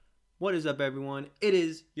What is up, everyone? It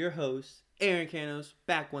is your host, Aaron Canos,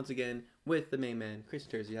 back once again with the main man, Chris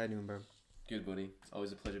Tersey. How you doing, bro? Good, buddy.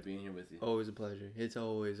 Always a pleasure being here with you. Always a pleasure. It's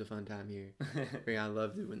always a fun time here. I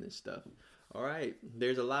love doing this stuff. All right,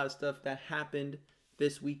 there's a lot of stuff that happened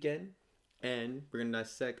this weekend, and we're going to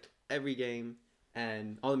dissect every game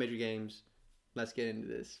and all the major games. Let's get into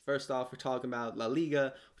this. First off, we're talking about La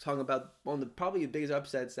Liga. We're talking about one of the probably the biggest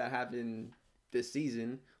upsets that happened this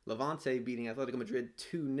season. Levante beating Atletico Madrid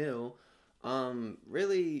 2-0.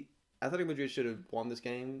 Really, Atletico Madrid should have won this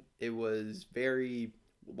game. It was very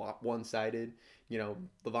one-sided. You know,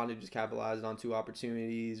 Levante just capitalized on two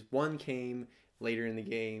opportunities. One came later in the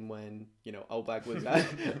game when, you know, Oblak was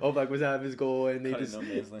out of his goal and they just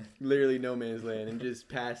literally no man's land and just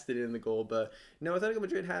passed it in the goal. But no, Atletico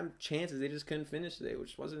Madrid had chances. They just couldn't finish today,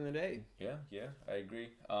 which wasn't a day. Yeah, I agree.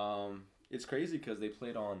 It's crazy because they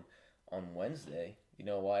played on Wednesday. You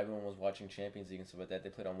know, while everyone was watching Champions League and stuff like that, they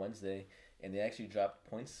played on Wednesday, and they actually dropped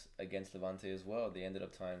points against Levante as well. They ended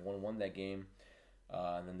up tying 1-1 that game,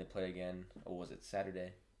 and then they play again, or was it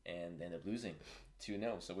Saturday, and they ended up losing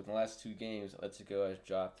 2-0. So within the last two games, Atletico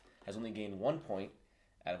has only gained 1 point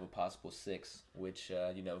out of a possible 6, which,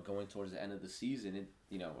 going towards the end of the season,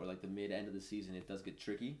 or like the mid-end of the season, it does get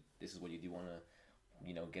tricky. This is what you do want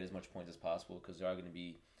to, get as much points as possible because there are going to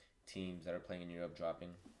be teams that are playing in Europe dropping.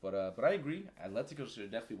 But I agree. Atletico should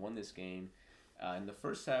have definitely won this game. In the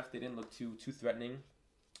first half, they didn't look too threatening.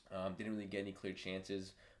 Didn't really get any clear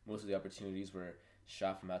chances. Most of the opportunities were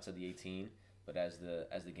shot from outside the 18. But as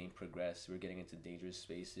the game progressed, we were getting into dangerous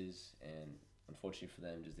spaces, and unfortunately for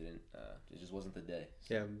them, it just wasn't the day.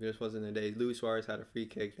 So. Yeah, it just wasn't the day. Luis Suarez had a free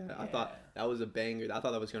kick. I thought that was a banger. I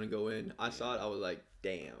thought that was going to go in. I saw it. I was like,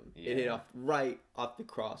 damn. Yeah. It hit right off the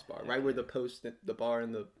crossbar, right where the post, the bar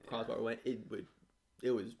and the crossbar went. It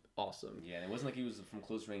was awesome. Yeah, and it wasn't like he was from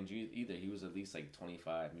close range either. He was at least like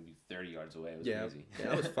 25, maybe 30 yards away. It was crazy. Yeah,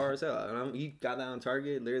 that was far as hell. He got that on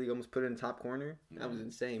target, literally almost put it in the top corner. That was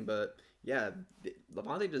insane. But yeah,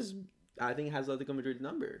 Levante just, I think, has Atletico Madrid's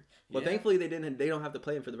number. Well, thankfully they don't have to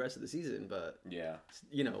play him for the rest of the season. But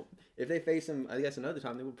if they face him, I guess another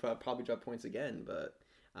time they would probably drop points again. But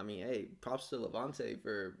I mean, hey, props to Levante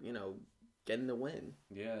for getting the win.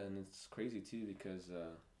 Yeah, and it's crazy too because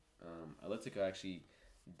Atletico actually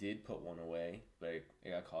did put one away, but it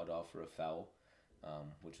got called off for a foul,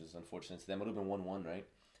 which was unfortunate to them. It would have been 1-1, right?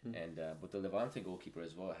 Mm-hmm. And but the Levante goalkeeper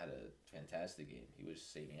as well had a fantastic game. He was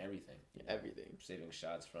saving everything. Saving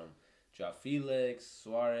shots from Joao Felix,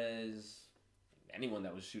 Suarez, anyone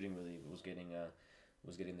that was shooting really was getting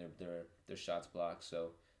their shots blocked.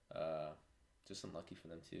 So just unlucky for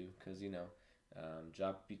them too, because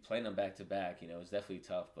playing them back to back, it's definitely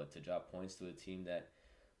tough. But to drop points to a team that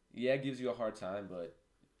gives you a hard time, but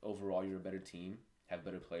overall you're a better team, have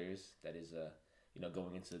better players. That is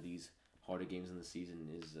going into these harder games in the season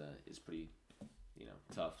is pretty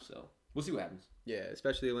tough. So we'll see what happens. Yeah,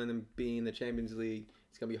 especially when them being in the Champions League,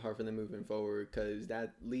 it's gonna be hard for them moving forward because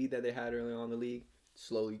that lead that they had early on in the league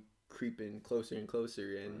slowly creeping closer and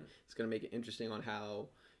closer, and it's gonna make it interesting on how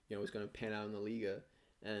it's gonna pan out in the Liga.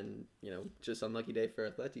 And, just unlucky day for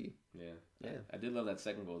Atleti. Yeah. I did love that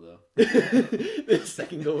second goal, though. The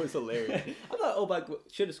second goal was hilarious. I thought Oblak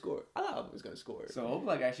should have scored. I thought Oblak was going to score. So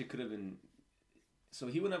Oblak actually could have been... So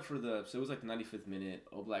he went up so it was like the 95th minute.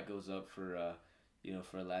 Oblak goes up for a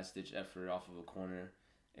last-ditch effort off of a corner.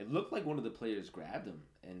 It looked like one of the players grabbed him,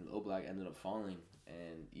 and Oblak ended up falling.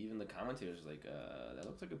 And even the commentators were like, that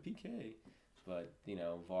looks like a PK. But,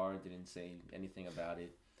 VAR didn't say anything about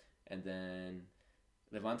it. And then...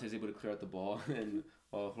 Levante is able to clear out the ball, and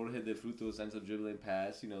Jorge de Frutos ends up dribbling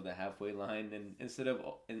past, the halfway line, and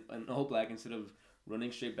Oblak, instead of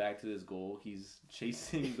running straight back to his goal, he's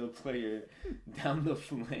chasing the player down the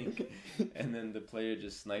flank, and then the player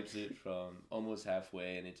just snipes it from almost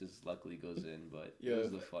halfway, and it just luckily goes in. But it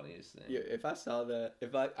was the funniest thing. Yeah, if I saw that,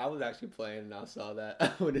 if I was actually playing and I saw that,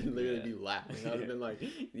 I would literally be laughing. I would have been like,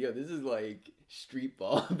 this is like street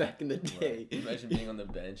ball back in the day. Right. Imagine being on the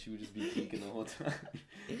bench, you would just be peeking the whole time.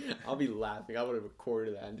 I'll be laughing. I would have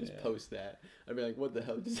recorded that and just post that. I'd be like, what the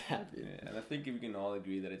hell just happened? Yeah, and I think we can all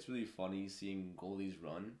agree that it's really funny seeing goalies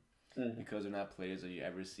run because they're not players that you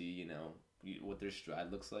ever see, what their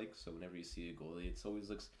stride looks like. So whenever you see a goalie, it always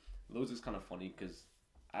looks kind of funny because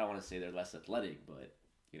I don't want to say they're less athletic, but,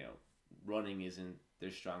 running isn't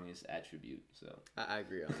their strongest attribute. So I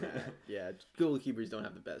agree on that. Yeah, goalkeepers don't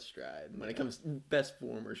have the best stride when it comes best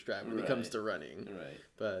form or stride when it comes to running. Right.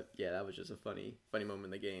 But yeah, that was just a funny moment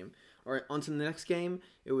in the game. All right, on to the next game.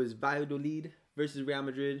 It was Valladolid versus Real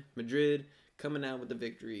Madrid. Madrid coming out with the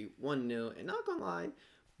victory, 1-0. And not gonna lie,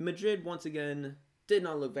 Madrid once again did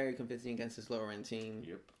not look very convincing against this lower end team.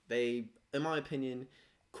 Yep. They, in my opinion,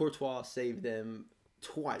 Courtois saved them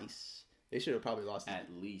twice. They should have probably lost at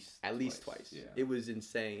least twice. Yeah. It was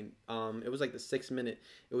insane. It was like the 6th minute.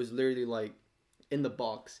 It was literally like in the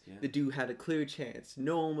box. Yeah. The dude had a clear chance.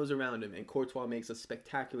 No one was around him, and Courtois makes a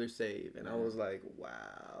spectacular save. And I was like,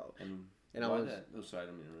 wow. And I was, sorry, I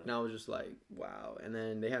didn't mean to interrupt. And I was just like, wow. And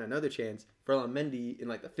then they had another chance. Ferland Mendy in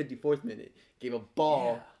like the 54th minute gave a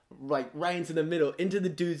ball right into the middle, into the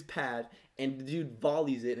dude's pad, and the dude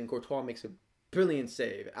volleys it, and Courtois makes a brilliant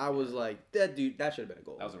save. I was like, that should have been a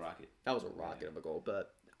goal. That was a rocket. That was a rocket of a goal,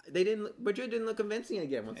 but Madrid didn't look convincing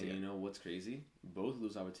again once again. And you know what's crazy? Both of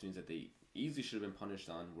those opportunities that they easily should have been punished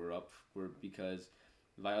on were because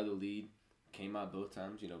Valladolid came out both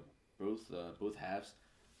times. You know, both halves.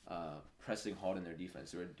 Pressing hard in their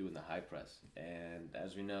defense. They were doing the high press, and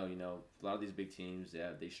as we know, a lot of these big teams,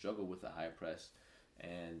 they struggle with the high press,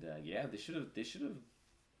 and they should have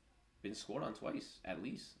been scored on twice at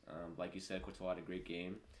least. Like you said, Courtois had a great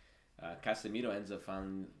game. Casemiro ends up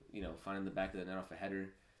finding the back of the net off a header.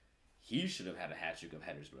 He should have had a hat trick of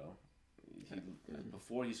headers, bro.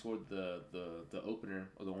 Before he scored the opener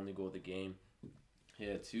or the only goal of the game, he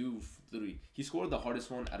had two. Literally, he scored the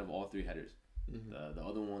hardest one out of all 3 headers. Mm-hmm.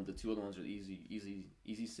 The 2 other ones are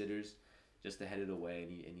easy sitters, just to head it away,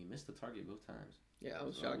 and he missed the target both times. Yeah, I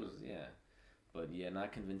was shocked. But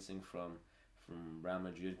not convincing from Real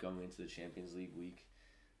Madrid going into the Champions League week.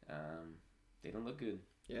 They don't look good.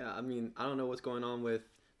 Yeah, I mean, I don't know what's going on with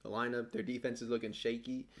the lineup. Their defense is looking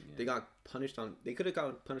shaky. Yeah. They could have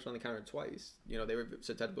gotten punished on the counter twice. They were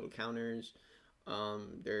susceptible to counters.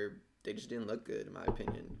 They just didn't look good in my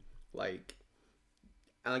opinion. Like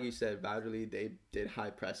you said, Valladolid, they did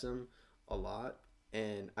high press them a lot,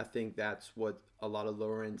 and I think that's what a lot of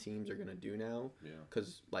lower end teams are gonna do now. Yeah.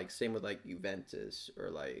 Because same with Juventus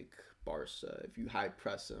or Barca, if you high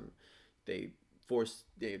press them, they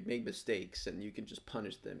make mistakes and you can just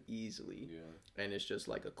punish them easily. Yeah. And it's just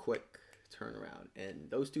like a quick turnaround. And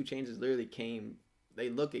those 2 changes literally came. They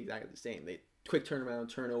look exactly the same. They quick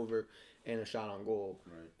turnaround, turnover, and a shot on goal.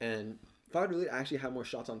 Right. And Valladolid actually had more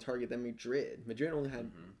shots on target than Madrid. Madrid only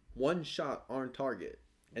had 1 shot on target,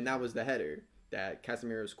 and that was the header that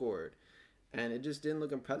Casemiro scored. And it just didn't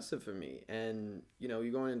look impressive for me. And,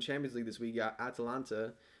 you're going in Champions League this week, you got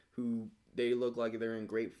Atalanta, who they look like they're in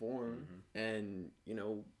great form. Mm-hmm.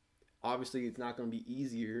 And, obviously it's not going to be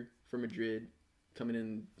easier for Madrid coming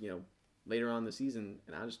in, later on in the season.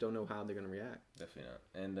 And I just don't know how they're going to react. Definitely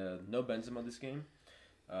not. And no Benzema this game.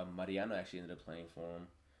 Mariano actually ended up playing for him.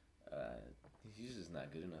 He's just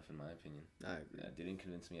not good enough in my opinion. I agree. Didn't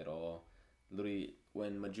convince me at all. Literally,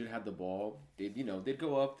 when Madrid had the ball, they'd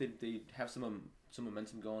go up. They'd have some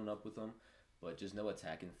momentum going up with them, but just no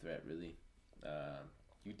attacking threat really.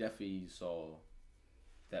 You definitely saw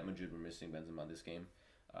that Madrid were missing Benzema this game.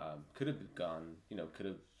 Could have gone, could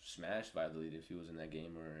have smashed Valladolid if he was in that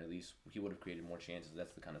game, or at least he would have created more chances.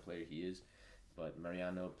 That's the kind of player he is. But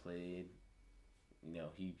Mariano played.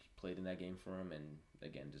 He played in that game for him, and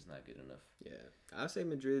again, just not good enough. Yeah, I'd say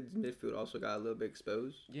Madrid's midfield also got a little bit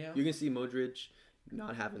exposed. Yeah, you can see Modric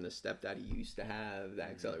not having the step that he used to have,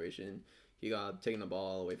 that acceleration. He got taking the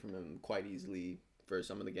ball away from him quite easily for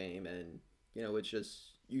some of the game, and it's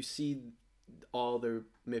just you see all their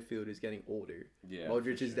midfield is getting older. Yeah,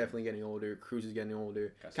 Modric is definitely getting older. Cruz is getting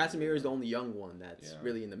older. Casemiro is the only young one that's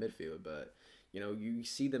really in the midfield, but you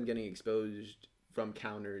see them getting exposed from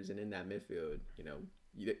counters and in that midfield.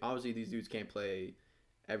 Obviously these dudes can't play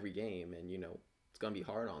every game, and it's gonna be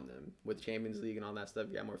hard on them with Champions League and all that stuff.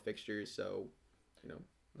 You got more fixtures, so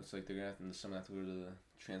looks like they're gonna have to go to the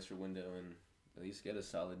transfer window and at least get a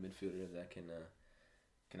solid midfielder that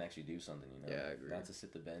can actually do something. Yeah, I agree. Not to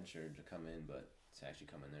sit the bench or to come in, but to actually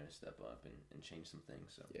come in there and step up and change some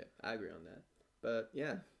things. So yeah, I agree on that. But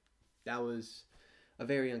yeah, that was a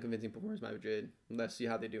very unconvincing performance by Madrid. Let's see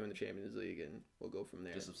how they do in the Champions League, and we'll go from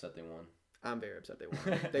there. Just upset they won. I'm very upset they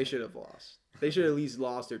won. They should have lost. They should have at least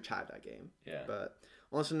lost or tied that game. Yeah. But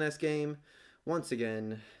on to the next game. Once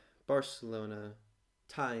again, Barcelona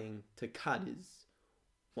tying to Cadiz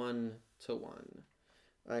 1-1.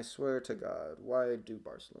 I swear to God, why do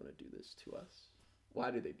Barcelona do this to us? Why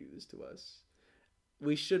do they do this to us?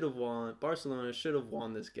 We should have won. Barcelona should have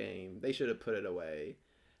won this game. They should have put it away.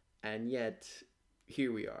 And yet,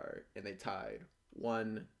 here we are, and they tied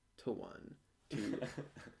 1-1 to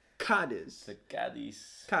Cadiz. The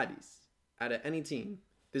Cadiz. Cadiz. Out of any team.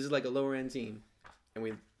 This is like a lower end team, and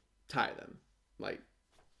we tie them.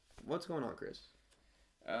 What's going on, Chris?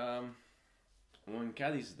 In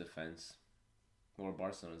Cadiz's defense, or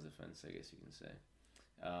Barcelona's defense, I guess you can say,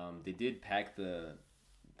 they did pack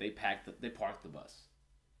they parked the bus.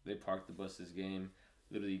 They parked the bus this game.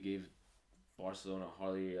 literally gave Barcelona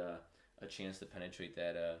hardly a chance to penetrate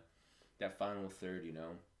that final third.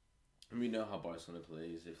 And we know how Barcelona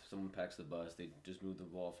plays. If someone packs the bus, they just move the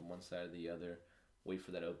ball from one side to the other, wait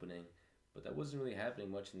for that opening. But that wasn't really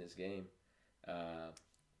happening much in this game.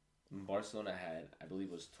 Barcelona had, I believe,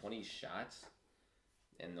 it was 20 shots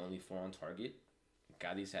and only 4 on target.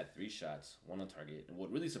 Cadiz had 3 shots, 1 on target. And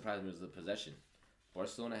what really surprised me was the possession.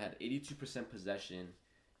 Barcelona had 82% possession,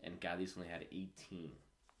 and Cadiz only had 18,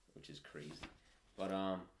 which is crazy. But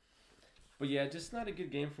yeah, just not a good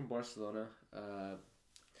game from Barcelona.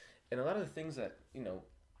 And a lot of the things that,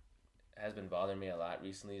 has been bothering me a lot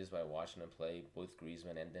recently is by watching them play, both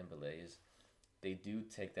Griezmann and Dembele, is they do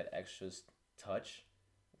take that extra touch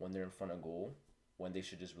when they're in front of goal, when they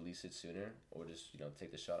should just release it sooner or just,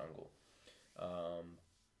 take the shot on goal.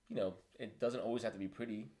 It doesn't always have to be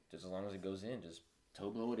pretty, just as long as it goes in. Just toe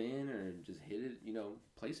blow it in or just hit it,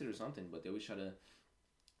 place it or something. But they always try to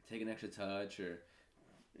take an extra touch or,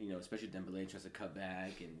 especially Dembele tries to cut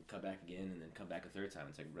back again and then come back a third time.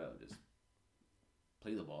 It's like, bro, just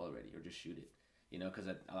play the ball already or just shoot it. Because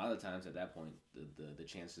a lot of the times at that point, the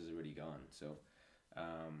chance is already gone. So,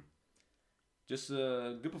 just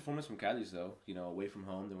a good performance from Cadiz, though. Away from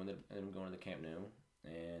home, they ended up going to the Camp Nou.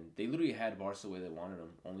 And they literally had Barca the way they wanted them,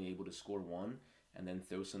 only able to score 1 and then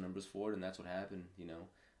throw some numbers forward, and that's what happened.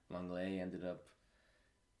 Langley ended up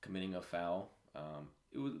committing a foul.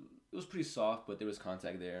 It was pretty soft, but there was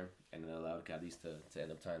contact there, and it allowed Cadiz to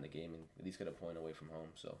end up tying the game and at least get a point away from home.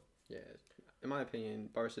 So yeah, in my opinion,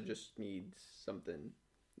 Barca just needs something.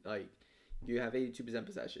 Like, you have 82%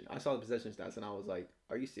 possession. I saw the possession stats, and I was like,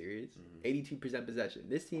 are you serious? 82% possession.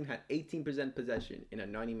 This team had 18% possession in a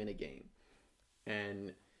 90-minute game.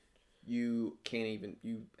 And you can't even,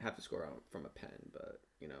 you have to score out from a pen, but,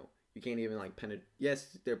 you can't even, penetrate.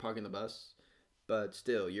 Yes, they're parking the bus, but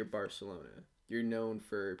still, you're Barcelona. You're known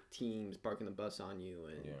for teams parking the bus on you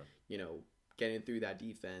and, getting through that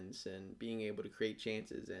defense and being able to create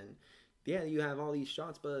chances. And, yeah, you have all these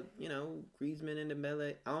shots, but, Griezmann and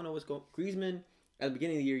Dembele, I don't know what's going. Griezmann, at the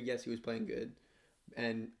beginning of the year, yes, he was playing good.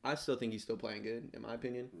 And I still think he's still playing good, in my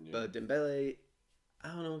opinion. Yeah. But Dembele, I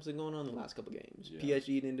don't know what's been going on the last couple games. Yeah.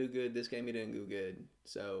 PSG didn't do good. This game he didn't do good.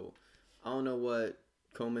 So I don't know what's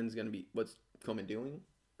Koeman doing,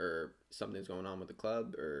 or something's going on with the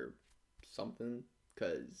club or something,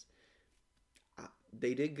 because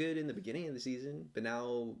they did good in the beginning of the season, but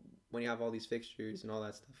now when you have all these fixtures and all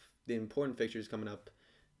that stuff, the important fixtures coming up,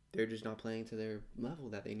 they're just not playing to their level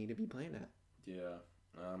that they need to be playing at. Yeah.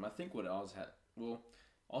 I think what else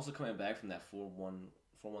also coming back from that 4-1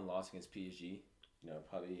 loss against PSG,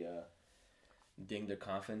 probably ding their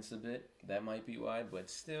confidence a bit. That might be why, but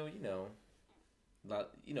still,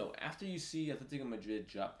 after you see Atletico Madrid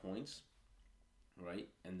drop points, right,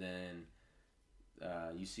 and then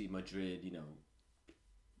you see Madrid,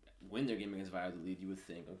 win their game against Valladolid, you would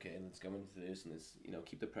think, okay, let's go into this and let's,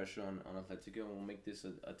 keep the pressure on Atletico and we'll make this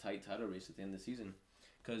a tight title race at the end of the season.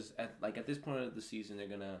 Because at this point of the season, they're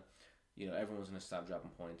gonna, everyone's gonna stop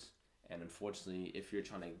dropping points. And unfortunately, if you're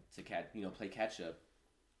trying to play catch up,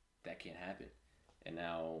 that can't happen. And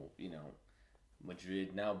now,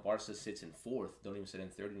 Madrid, now Barca sits in 4th, don't even sit in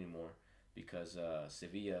 3rd anymore, because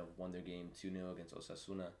Sevilla won their game 2-0 against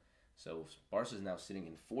Osasuna. So Barca's now sitting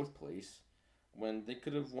in 4th place when they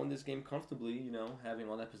could have won this game comfortably, having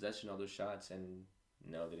all that possession, all those shots, and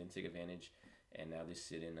no, they didn't take advantage. And now they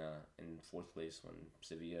sit in 4th place when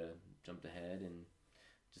Sevilla jumped ahead, and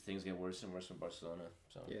just things get worse and worse from Barcelona.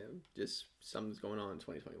 So yeah, just something's going on in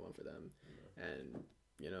 2021 for them,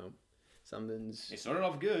 and something's. It started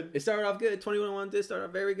off good. 2021 did start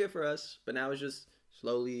off very good for us, but now it's just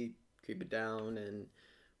slowly creep it down, and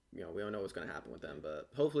we don't know what's going to happen with them. But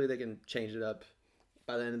hopefully they can change it up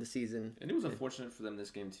by the end of the season. And it was unfortunate for them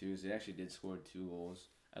this game too. They actually did score 2 goals.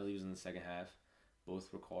 I believe it was in the second half.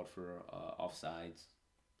 Both were called for offsides,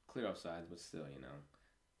 clear offsides, but still,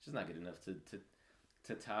 it's just not good enough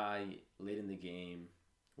to tie late in the game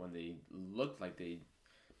when they looked like they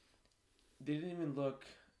didn't even look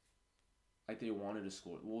like they wanted to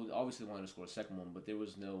score. Well, obviously they wanted to score a second one, but there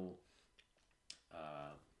was no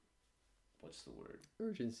what's the word?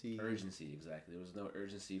 Urgency, exactly. There was no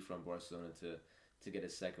urgency from Barcelona to get a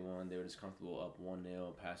second one. They were just comfortable up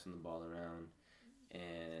 1-0, passing the ball around.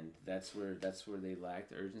 And that's where they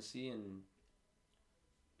lacked urgency, and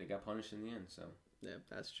they got punished in the end. So yeah,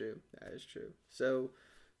 that's true. That is true. So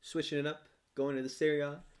switching it up, going to the Serie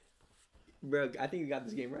A, bro. I think you got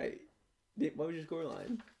this game right. What was your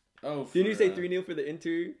scoreline? Oh, didn't you say 3-0 for the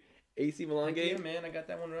Inter? AC Milan game. Yeah, man, I got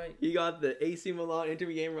that one right. He got the AC Milan Inter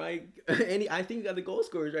game right, and I think he got the goal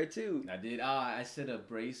scorers right too. I did. I said a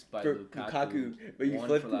brace by For Lukaku, but you one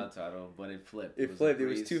flipped for Lautaro, but it flipped. It flipped. It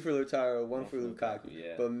was 2 for Lautaro, 1 for Lukaku.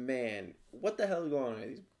 Yeah. But man, what the hell is going on with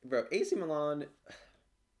these, bro? AC Milan,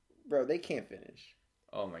 bro, they can't finish.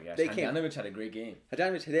 Oh my gosh, Handanovic had a great game.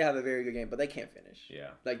 Handanovic, they have a very good game, but they can't finish.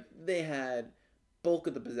 Yeah. Like they had bulk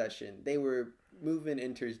of the possession. They were moving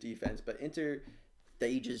Inter's defense, but Inter,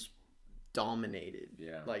 they just dominated.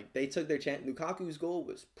 Yeah. Like they took their chance. Lukaku's goal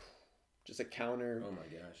was just a counter. Oh my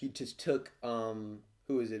gosh. He just took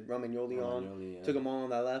who is it? Romagnoli on. Yeah. Took him on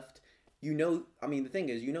that left. I mean the thing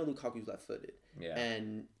is, Lukaku's left-footed. Yeah.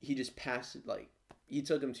 And he just passed it like he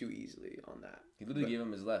took him too easily on that. He literally gave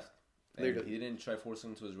him his left. Literally. He didn't try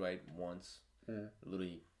forcing him to his right once. Yeah.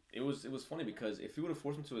 Literally. It was funny because if he would have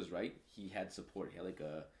forced him to his right, he had support. He had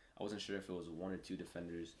I wasn't sure if it was 1 or 2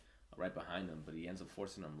 defenders right behind him, but he ends up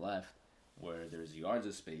forcing him left where there's yards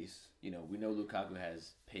of space. We know Lukaku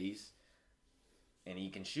has pace and he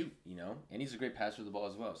can shoot, and he's a great passer of the ball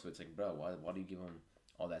as well. So it's like, bro, why do you give him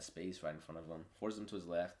all that space right in front of him? Forces him to his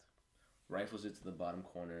left, rifles it to the bottom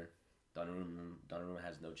corner. Donnarumma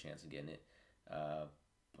has no chance of getting it.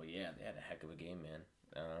 But yeah, they had a heck of a game, man.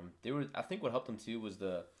 I think what helped them too was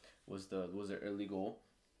their early goal,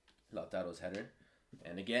 Lautaro's header.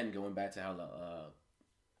 And again, going back to how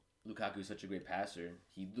Lukaku is such a great passer,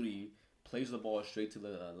 he literally plays the ball straight to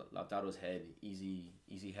Lautaro's head, easy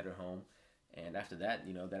header home. And after that,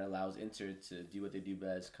 that allows Inter to do what they do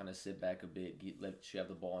best, kind of sit back a bit, let you have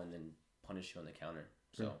the ball, and then punish you on the counter.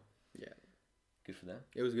 So, yeah, good for them.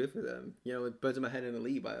 It was good for them. It puts them ahead in the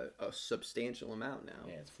league by a substantial amount now.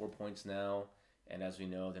 Yeah, it's 4 points now, and as we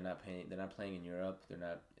know, they're not playing in Europe. They're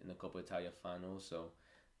not in the Coppa Italia finals, so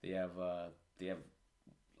they have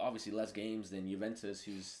obviously less games than Juventus,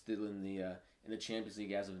 who's still in the Champions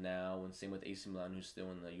League as of now, and same with AC Milan, who's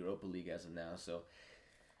still in the Europa League as of now. So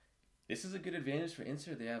this is a good advantage for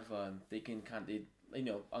Inter. They have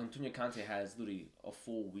Antonio Conte has literally a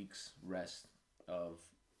full week's rest of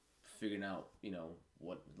figuring out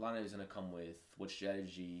what lineup he's gonna come with, what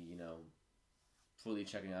strategy, fully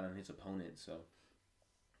checking out on his opponent.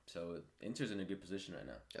 So Inter's in a good position right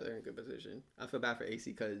now. Yeah, they're in a good position. I feel bad for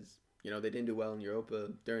AC because they didn't do well in Europa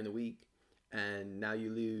during the week, and now you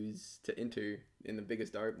lose to Inter in the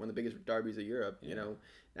biggest one of the biggest derbies of Europe. Yeah.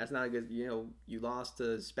 That's not a good. You lost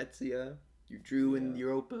to Spezia, you drew in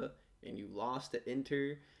Europa, and you lost to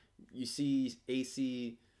Inter. You see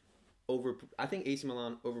AC I think AC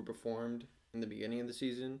Milan overperformed in the beginning of the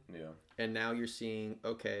season. Yeah. And now you're seeing,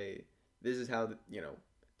 okay, this is how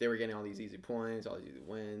they were getting all these easy points, all these easy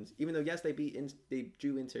wins. Even though yes, they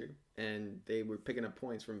drew Inter and they were picking up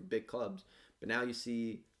points from big clubs, but now you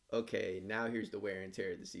see, okay, now here's the wear and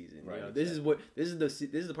tear of the season. Right. This is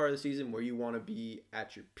the part of the season where you want to be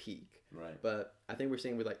at your peak. Right. But I think we're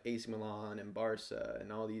seeing with like AC Milan and Barca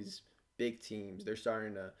and all these big teams, they're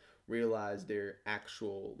starting to realize their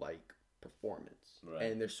actual performance, right.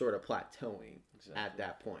 And they're sort of plateauing at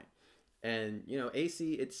that point. And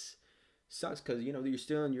AC, it's sucks because you're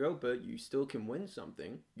still in Europa, you still can win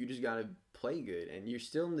something. You just gotta play good, and you're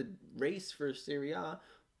still in the race for Serie A,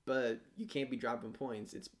 but you can't be dropping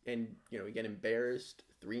points. You get embarrassed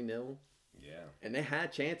 3-0. Yeah. And they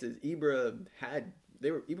had chances. Ibra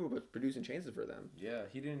was producing chances for them. Yeah,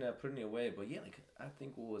 he didn't put any away, but yeah, I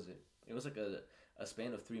think what was it? It was a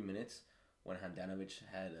span of 3 minutes when Handanovic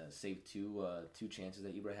had saved two chances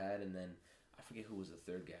that Ibra had, and then I forget who was the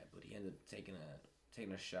third guy, but he ended up taking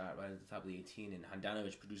a shot right at the top of the 18, and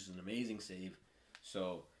Handanovic produces an amazing save.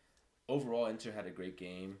 So overall, Inter had a great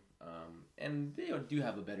game, and they do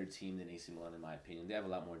have a better team than AC Milan in my opinion. They have a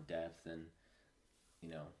lot more depth, and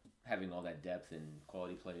having all that depth and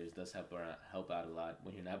quality players does help out a lot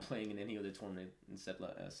when you're not playing in any other tournament in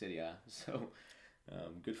Serie A. So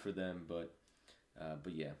good for them, but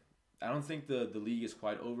yeah, I don't think the league is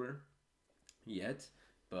quite over yet,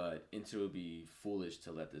 but Inter would be foolish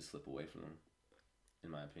to let this slip away from them, in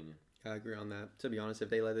my opinion. I agree on that. To be honest, if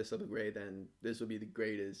they let this slip away, then this will be the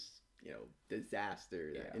greatest,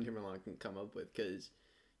 disaster that Inter Milan can come up with. Because,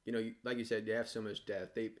 like you said, they have so much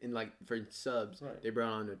depth. For subs, right. They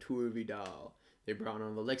brought on Arturo Vidal. They brought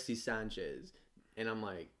on Alexis Sanchez. And I'm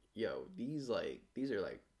like, these are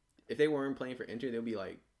if they weren't playing for Inter, they'll be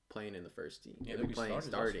playing in the first team. Yeah, they'll be playing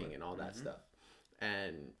starting elsewhere. and all that stuff.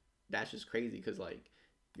 And that's just crazy because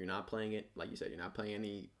you're not playing it, like you said, you're not playing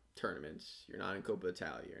any tournaments. You're not in Coppa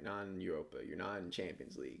Italia. You're not in Europa. You're not in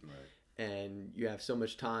Champions League. Right. And you have so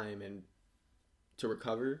much time to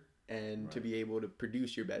recover and to be able to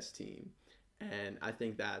produce your best team. And I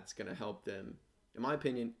think that's going to help them. In my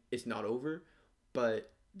opinion, it's not over,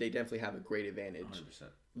 but they definitely have a great advantage 100%.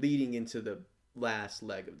 leading into the last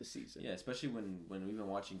leg of the season. Yeah, especially when we've been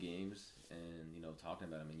watching games and talking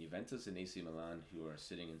about them. I mean, Juventus and AC Milan, who are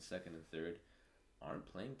sitting in second and third, aren't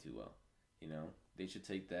playing too well. They should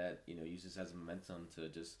take that. Use this as momentum to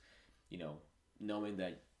just knowing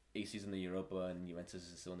that AC's in the Europa and Juventus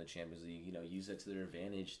is still in the Champions League. Use that to their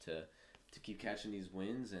advantage to keep catching these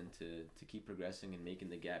wins and to keep progressing and making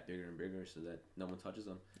the gap bigger and bigger so that no one touches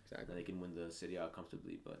them. Exactly. And they can win the Serie A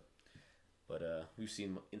comfortably. But we've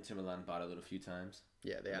seen Inter Milan bottle it a few times.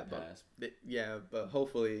 Yeah, they have. But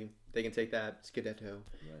hopefully they can take that Scudetto,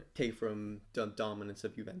 take from the dominance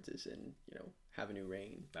of Juventus, and have a new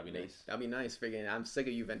reign. That'd be nice. That'd be nice. Freaking, I'm sick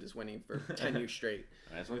of Juventus winning for 10 years straight.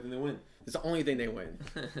 That's the only thing they win. It's the only thing they win.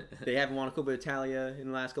 They haven't won a Coppa Italia in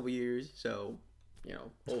the last couple of years, so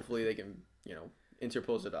hopefully they can Inter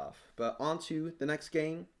pulls it off. But on to the next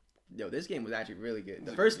game. This game was actually really good.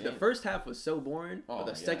 The first half was so boring, but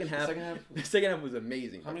the second half was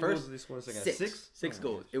amazing. How many goals did they score in the second half? Six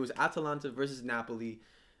goals. It was Atalanta versus Napoli.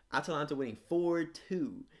 Atalanta winning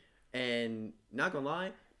 4-2. And not gonna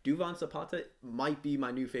lie, Duvan Zapata might be my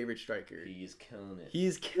new favorite striker. He is killing it. He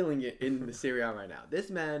is killing it in the Serie A right now. This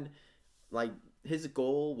man, his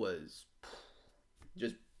goal was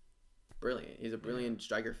just brilliant. He's a brilliant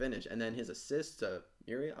striker finish. And then his assist to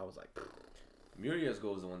Muriel, I was like... Muriel's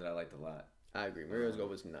goal was the one that I liked a lot. I agree. Muriel's goal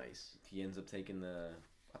was nice. He ends up taking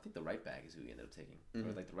I think the right back is who he ended up taking.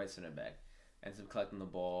 Or the right center back. Ends up collecting the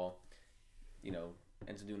ball,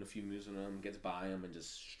 ends up doing a few moves on him, gets by him, and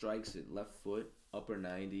just strikes it left foot, upper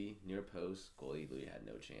 90, near post. Goalie literally had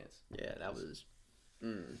no chance. Yeah, that was...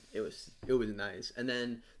 It was nice. And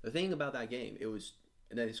then the thing about that game,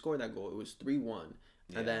 and then he scored that goal, it was 3-1.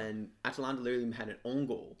 Yeah. And then Atalanta literally had an own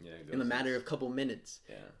goal in the matter of a couple minutes.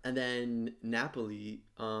 Yeah. And then Napoli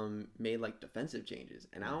made defensive changes.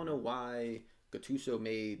 And I don't know why Gattuso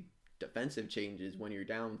made defensive changes when you're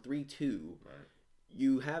down 3-2. Right.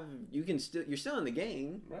 You're still in the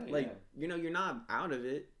game. Right. You're not out of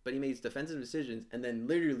it, but he makes defensive decisions, and then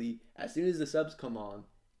literally as soon as the subs come on,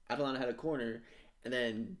 Atalanta had a corner, and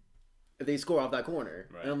then they score off that corner.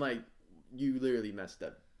 Right. And I'm like, you literally messed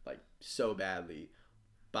up so badly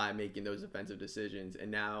by making those defensive decisions, and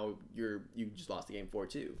now you just lost the game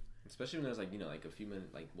 4-2. Especially when there's a few minutes,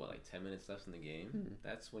 10 minutes left in the game. Mm-hmm.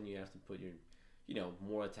 That's when you have to put your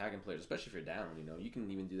more attacking players, especially if you're down. You can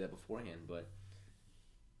even do that beforehand, but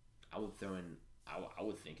I would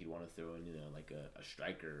think you'd want to throw in a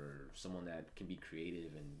striker or someone that can be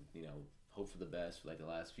creative and hope for the best for the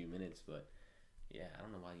last few minutes. But yeah, I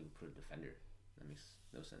don't know why you would put a defender. That makes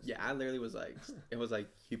no sense. Yeah, I literally was like, it was like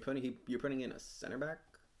you're putting in a center back.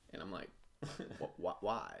 And I'm like,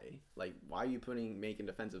 why? Why are you making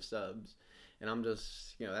defensive subs? And I'm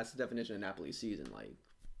just, that's the definition of Napoli's season.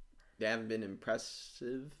 They haven't been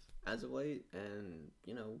impressive as of late. And,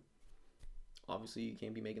 obviously you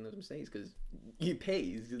can't be making those mistakes because it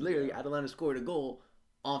pays. Literally, Atalanta scored a goal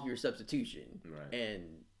off your substitution. Right. And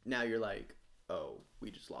now you're like, oh,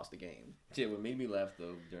 we just lost the game. Yeah, what made me laugh,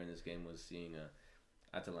 though, during this game was seeing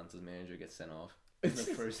Atalanta's manager get sent off in the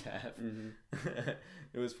first half. Mm-hmm.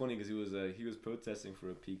 It was funny because he was protesting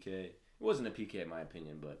for a PK. It wasn't a PK in my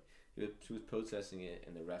opinion, but he was protesting it,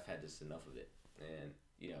 and the ref had just enough of it. And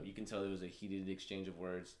you can tell there was a heated exchange of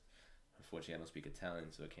words. Unfortunately, I don't speak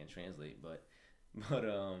Italian, so I can't translate. But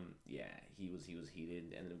yeah, he was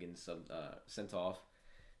heated. Ended up getting sent off,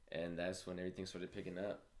 and that's when everything started picking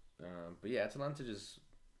up. But yeah, Atalanta just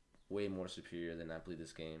way more superior than Napoli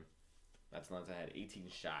this game. Atalanta had 18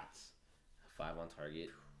 shots, 5 on target,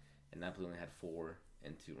 and Napoli only had 4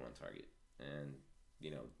 and 2 on target. And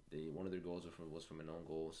one of their goals was from an own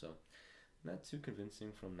goal, so not too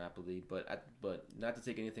convincing from Napoli. But not to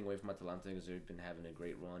take anything away from Atalanta because they've been having a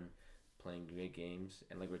great run, playing great games.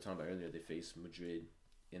 And like we were talking about earlier, they faced Madrid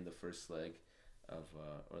in the first leg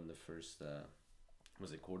or in the first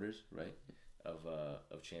quarters, right,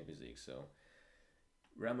 of Champions League. So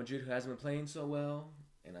Real Madrid, who hasn't been playing so well,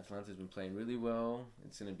 and Atalanta's been playing really well.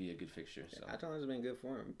 It's going to be a good fixture. So Atalanta's been in good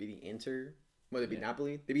form. Beating Inter. Well, they beat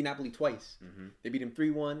Napoli. They beat Napoli twice. Mm-hmm. They beat him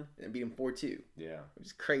 3-1 and beat him 4-2. Yeah. Which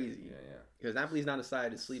is crazy. Yeah. Because Napoli's not a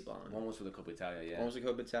side to sleep on. One was for the Coppa Italia, yeah. One was for the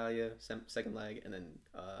Coppa Italia, second leg, and then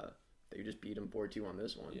they just beat him 4-2 on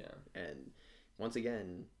this one. Yeah. And once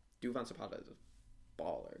again, Duvan Zapata is a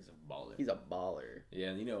baller. He's a baller. Yeah,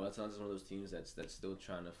 and Atalanta's one of those teams that's still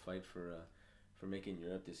trying to fight for making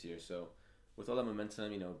Europe this year. So with all that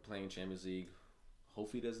momentum, playing Champions League,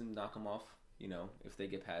 hopefully it doesn't knock them off. If they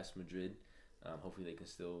get past Madrid, hopefully they can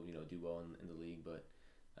still do well in the league. But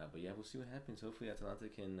yeah, we'll see what happens. Hopefully Atalanta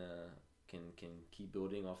can keep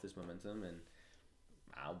building off this momentum, and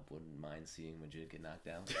I wouldn't mind seeing Madrid get knocked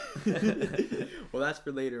out. Well, that's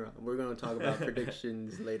for later on. We're going to talk about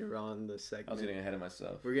predictions later on the segment. I was getting ahead of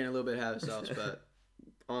myself. We're getting a little bit ahead of ourselves, but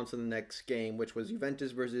on to the next game, which was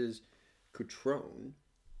Juventus versus Crotone.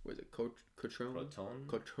 Was it Crotone?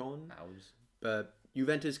 Crotone. But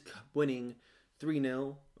Juventus winning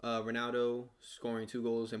 3-0. Ronaldo scoring 2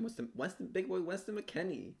 goals, and Weston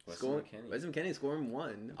McKennie scoring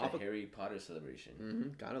 1. The Harry Potter celebration. Mm-hmm.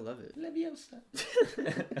 Gotta love it. Leviosa.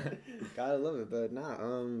 Gotta love it. But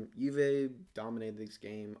Juve dominated this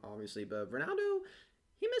game, obviously. But Ronaldo,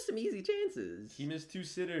 he missed some easy chances. He missed 2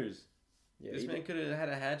 sitters. Yeah, this man could have had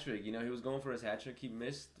a hat trick. He was going for his hat trick. He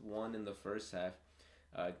missed one in the first half.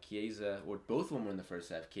 Chiesa, or both of them were in the first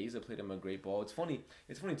half. Chiesa played him a great ball. It's funny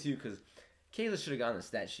too, because Chiesa should have gotten a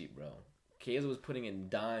stat sheet, bro. Chiesa was putting in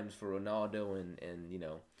dimes for Ronaldo and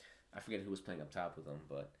I forget who was playing up top with him,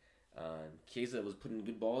 but Chiesa was putting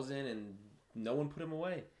good balls in and no one put him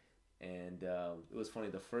away. And it was funny,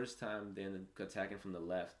 the first time they ended up attacking from the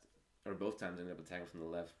left, or both times they ended up attacking from the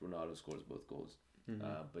left, Ronaldo scores both goals.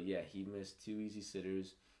 Mm-hmm. But yeah, he missed 2 easy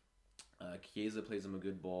sitters. Chiesa plays him a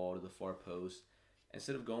good ball to the far post.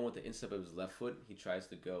 Instead of going with the instep of his left foot, he tries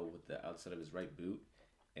to go with the outside of his right boot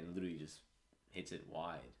and literally just hits it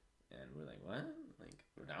wide. And we're like, what? Like,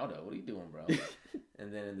 Ronaldo, what are you doing, bro?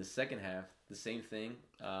 And then in the second half, the same thing.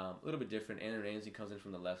 A little bit different. Aaron Ramsey comes in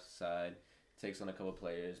from the left side, takes on a couple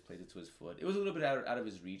players, plays it to his foot. It was a little bit out of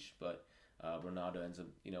his reach, but Ronaldo ends up,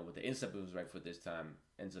 with the instep of his right foot this time,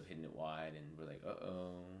 ends up hitting it wide. And we're like,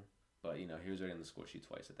 uh-oh. But, he was already on the score sheet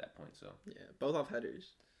twice at that point. So yeah, both off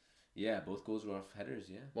headers. Yeah, both goals were off headers,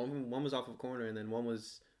 yeah. One was off of corner, and then one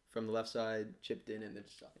was from the left side, chipped in, and then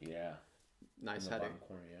shot. Yeah. Nice header. Bottom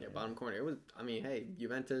corner, yeah. Bottom corner. It was, hey,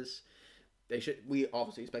 Juventus, we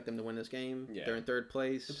obviously expect them to win this game. Yeah. They're in third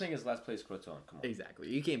place. They're playing as last place Crotone, come on. Exactly.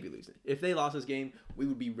 You can't be losing. If they lost this game, we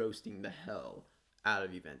would be roasting the hell out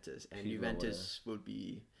of Juventus. And Juventus would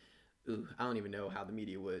be, I don't even know how the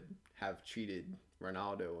media would have treated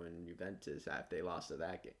Ronaldo and Juventus after they lost to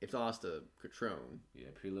that game. If they lost to Crotone. Yeah,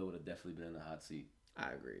 Pirlo would have definitely been in the hot seat.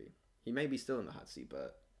 I agree. He may be still in the hot seat,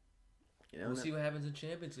 but we'll see what happens in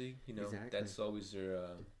Champions League. Exactly. That's always their.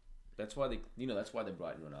 That's why they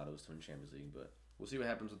brought in Ronaldo to win Champions League. But we'll see what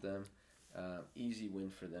happens with them. Easy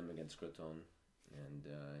win for them against Crotone, and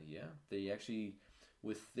they actually,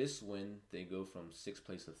 with this win, they go from 6th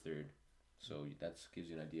place to 3rd. So that gives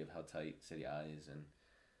you an idea of how tight Serie A is and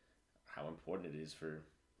how important it is for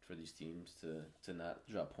these teams to not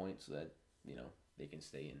drop points so that they can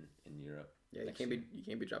stay in Europe. Yeah, you can't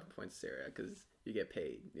be dropping points in Serie A because you get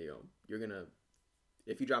paid. You're gonna,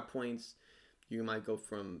 if you drop points, you might go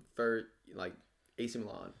from first, like AC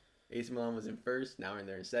Milan. AC Milan was in first, now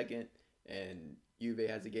they're in second, and Juve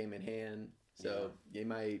has a game in hand, so they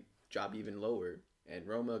might drop even lower. And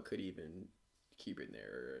Roma could even keep it in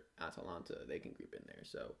there, or Atalanta, they can keep it in there.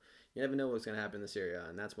 So you never know what's going to happen in the Serie A,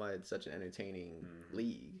 and that's why it's such an entertaining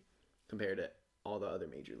league compared to all the other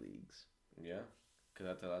major leagues. Yeah, because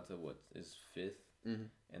Atalanta, is 5th, and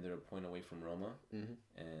they're a point away from Roma. Mm-hmm.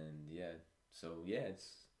 And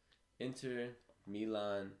it's Inter,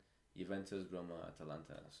 Milan, Juventus, Roma,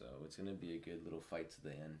 Atalanta. So it's going to be a good little fight to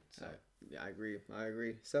the end. So I agree.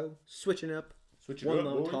 So switching up one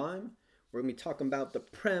more time, we're going to be talking about the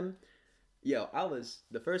Prem. I was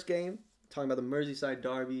the first game talking about the Merseyside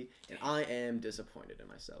derby, and I am disappointed in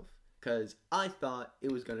myself because I thought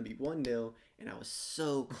it was going to be 1-0, and I was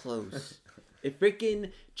so close. If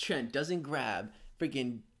freaking Trent doesn't grab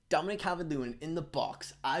freaking Dominic Calvert-Lewin in the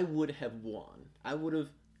box, I would have won. I would have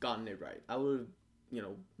gotten it right. I would have,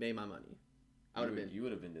 made my money. You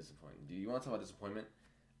would have been disappointed. Do you want to talk about disappointment?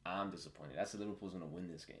 I'm disappointed. I said Liverpool's going to win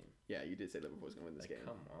this game. Yeah, you did say Liverpool's going to win this game.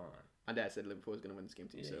 Come on. My dad said Liverpool was going to win this game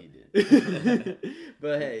too. Yeah, so. he did.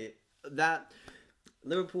 But hey, that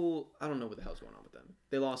Liverpool, I don't know what the hell's going on with them.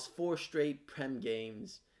 They lost 4 straight Prem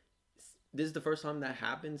games. This is the first time that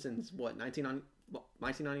happened since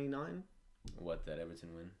 1999? What, that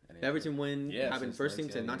Everton win? Everton win happened first team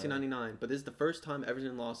since 1999. But this is the first time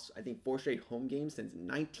Everton lost, I think, 4 straight home games since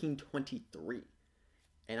 1923.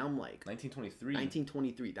 And I'm like... 1923?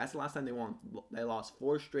 1923. That's the last time they won. They lost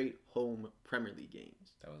 4 straight home Premier League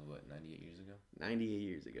games. That was, 98 years ago? 98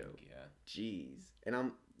 years ago. Yeah. Jeez.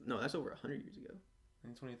 And no, that's over 100 years ago.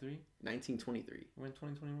 1923? 1923. We're in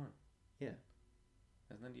 2021. Yeah.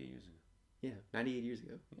 That's 98 years ago. Yeah, 98 years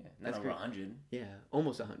ago. Yeah, not over 100. Yeah,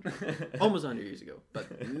 almost 100. Almost 100 years ago.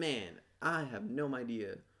 But man, I have no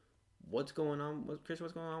idea what's going on. What's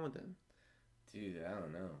going on with them? Dude, I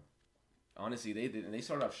don't know. Honestly, they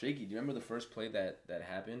started off shaky. Do you remember the first play that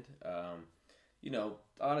happened? A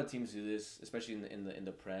lot of teams do this, especially in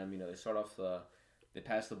the Prem. They start off They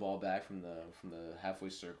passed the ball back from the halfway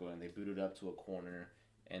circle and they booted up to a corner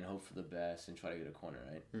and hope for the best and try to get a corner,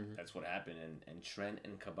 right? Mm-hmm. That's what happened. And Trent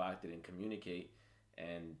and Kabak didn't communicate,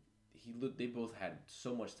 and they both had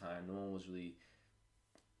so much time. No one was really.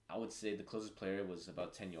 I would say the closest player was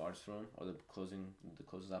about 10 yards from him, or the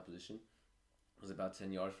closest opposition was about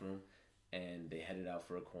 10 yards from him, and they headed out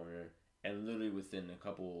for a corner. And literally within a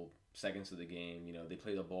couple seconds of the game, they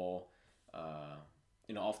play the ball,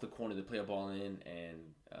 off the corner. They play a ball in, and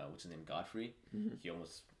what's his name, Godfrey, Mm-hmm. he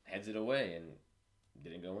almost heads it away and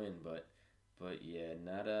didn't go in. But yeah,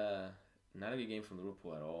 not a good game from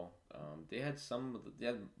Liverpool at all. They had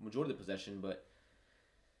majority of the possession, but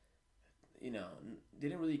they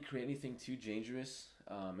didn't really create anything too dangerous.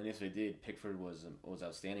 And if they did, Pickford was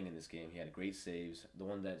outstanding in this game. He had great saves. The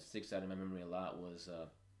one that sticks out in my memory a lot was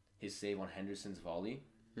his save on Henderson's volley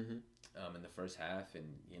in the first half, and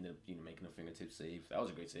he ended up making a fingertip save. That was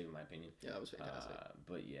a great save in my opinion. Yeah, that was fantastic.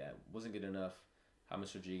 But yeah, wasn't good enough.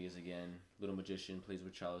 James Rodriguez again, little magician, plays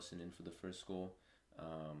Richarlison in for the first goal.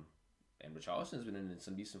 And Richarlison's been in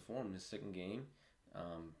some decent form in his second game.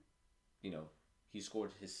 He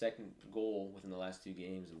scored his second goal within the last 2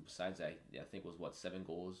 games, and besides that, I think it was 7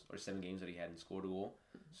 goals or 7 games that he hadn't scored a goal.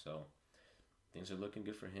 So things are looking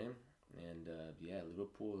good for him. And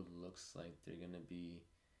Liverpool looks like they're gonna be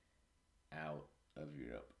out of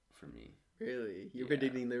Europe for me. Really? You're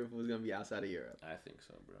predicting Liverpool's gonna be outside of Europe? I think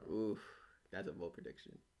so, bro. Oof, that's a bold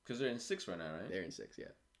prediction. Because they're in 6 right now, right? They're in 6, yeah.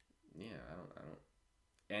 Yeah, I don't.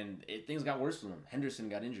 And things got worse for them. Henderson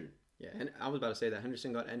got injured. Yeah, and I was about to say that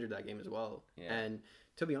Henderson got injured that game as well. Yeah. And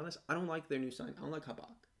to be honest, I don't like their new sign. I don't like Kabak.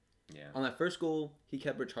 Yeah. On that first goal, he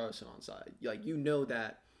kept Richarlison on side. Like,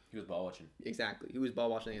 that. He was ball watching. Exactly. He was ball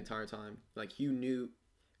watching the entire time. Like, you knew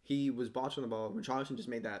he was watching the ball. Richarlison just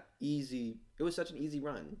made that easy. It was such an easy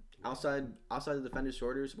run. Outside the defender's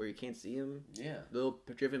shoulders where you can't see him. Yeah. Little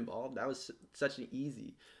driven ball. That was such an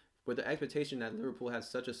easy. With the expectation that Liverpool has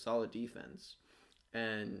such a solid defense.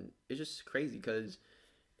 And it's just crazy because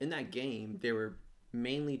in that game, they were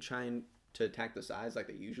mainly trying to attack the sides like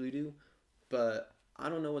they usually do. But I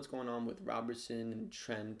don't know what's going on with Robertson and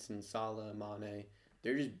Trent and Salah and Mane.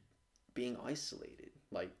 They're just being isolated.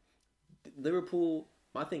 Like, Liverpool,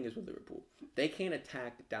 my thing is with Liverpool, they can't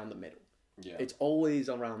attack down the middle. Yeah. It's always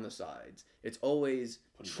around the sides. It's always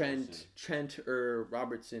Trent or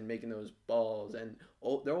Robertson making those balls. And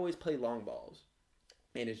they're always play long balls.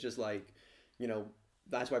 And it's just like,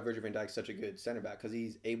 that's why Virgil van Dijk's such a good center back, because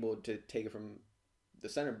he's able to take it from the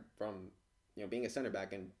center, from being a center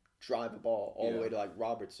back and drive a ball all the way to like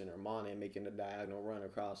Robertson or Mane making a diagonal run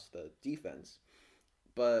across the defense.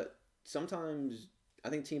 But sometimes I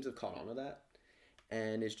think teams have caught on to that,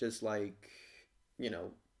 and it's just like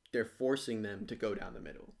they're forcing them to go down the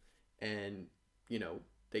middle, and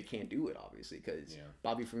they can't do it obviously because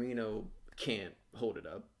Bobby Firmino can't hold it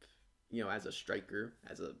up. As a striker,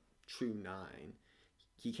 as a true 9.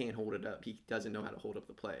 He can't hold it up. He doesn't know how to hold up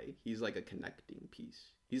the play. He's like a connecting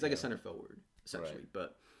piece. He's like a center forward, essentially. Right.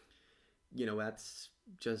 But, that's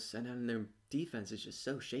just... And then their defense is just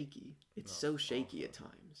so shaky. It's so shaky awful. At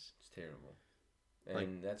times. It's terrible.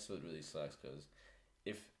 And that's what really sucks because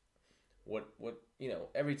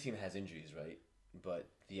every team has injuries, right? But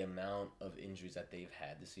the amount of injuries that they've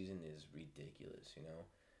had this season is ridiculous,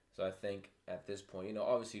 So I think at this point,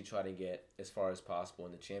 obviously you try to get as far as possible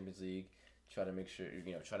in the Champions League. Try to make sure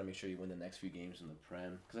you win the next few games in the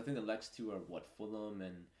Prem, because I think the next 2 are Fulham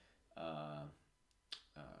and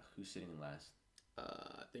who's sitting in last?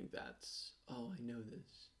 I think that's I know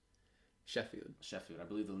this. Sheffield. I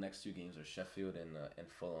believe the next 2 games are Sheffield and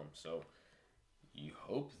Fulham. So you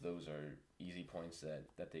hope those are easy points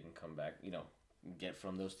that they can come back. Get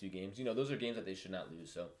from those 2 games. Those are games that they should not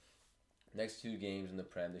lose. So next 2 games in the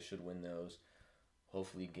Prem, they should win those.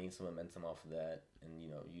 Hopefully gain some momentum off of that, and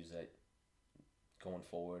use that going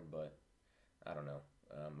forward. But I don't know.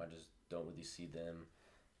 I just don't really see them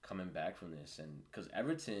coming back from this. And because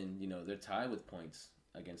Everton, they're tied with points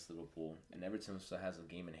against Liverpool, and Everton still has a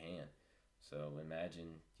game in hand. So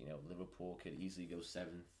imagine, Liverpool could easily go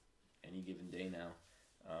 7th any given day now.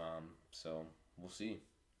 So we'll see.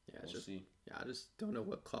 We'll see. Yeah, I just don't know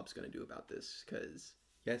what Klopp's going to do about this, because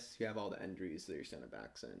yes, you have all the injuries to your center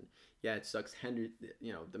backs, and yeah, it sucks.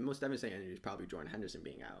 The most devastating injury is probably Jordan Henderson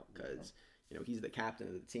being out, because he's the captain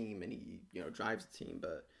of the team and he drives the team.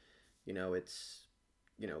 But it's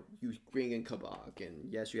you bring in Kabak,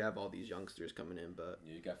 and yes, you have all these youngsters coming in, but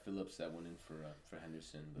you got Phillips that went in for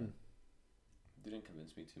Henderson, but didn't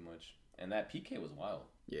convince me too much. And that PK was wild.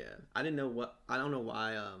 Yeah, I don't know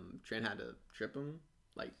why Trent had to trip him.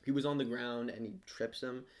 Like, he was on the ground and he trips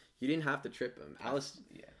him. You didn't have to trip him.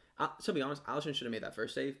 To be honest, Alisson should have made that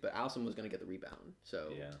first save, but Alisson was going to get the rebound.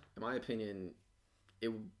 So, in my opinion,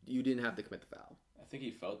 you didn't have to commit the foul. I think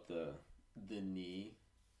he felt the knee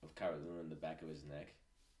of Calvert-Lewin in the back of his neck,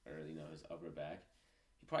 or his upper back.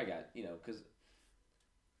 He probably got because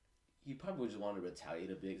he probably just wanted to retaliate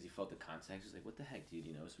a bit because he felt the contact. He's like, "What the heck, dude?"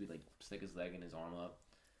 So he stick his leg and his arm up.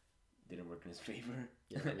 Didn't work in his favor.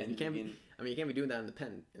 Yeah, and you can't be doing that in the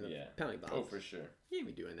penalty box. Oh, for sure. You can't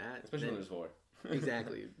be doing that, especially when there's VAR.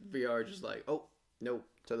 Exactly. VR just like, oh nope,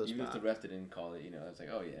 to the spot. Even if the ref didn't call it, it's like,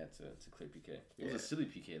 oh yeah, it's a clear PK. It was a silly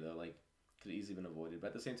PK though. Like, could have easily been avoided. But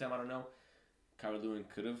at the same time, I don't know. Calvert-Lewin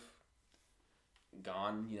could have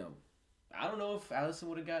gone. I don't know if Alisson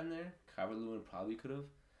would have gotten there. Calvert-Lewin probably could have.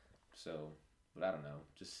 So, but I don't know.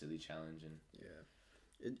 Just silly challenge and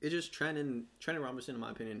It's just Trent and Robinson, in my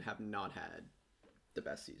opinion, have not had the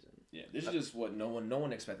best season. Yeah, this is just what no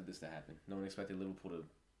one expected this to happen. No one expected Liverpool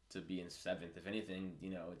to be in 7th. If anything,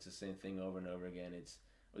 it's the same thing over and over again. It's,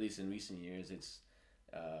 at least in recent years, it's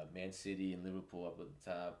Man City and Liverpool up at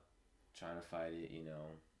the top trying to fight it,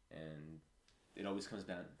 and it always comes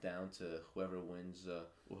down to whoever wins,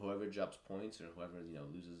 whoever drops points, or whoever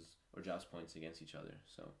loses or drops points against each other.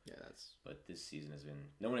 So But this season has been,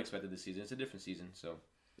 no one expected this season. It's a different season, so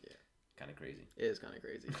kind of crazy. It is kind of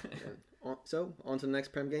crazy. So on to the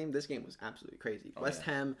next Prem game. This game was absolutely crazy. West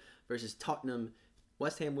Ham versus Tottenham.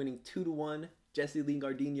 West Ham winning 2-1. Jesse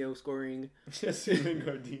Lingardinho scoring. Jesse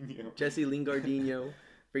Lingardinho.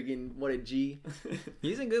 Freaking, what a G.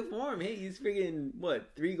 He's in good form. Hey, he's freaking,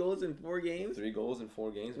 3 goals in 4 games? 3 goals in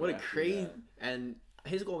 4 games. What a crazy. And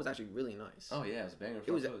his goal was actually really nice. Oh, yeah. It was a banger.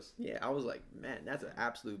 I was like, man, that's an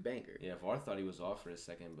absolute banger. Yeah, VAR thought he was off for a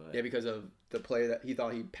second, but... Yeah, because of the play that he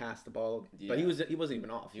thought he passed the ball. Yeah. But he wasn't even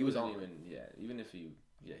off. He was on. Even if he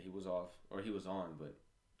was off, or he was on, but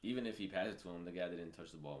even if he passed it to him, the guy didn't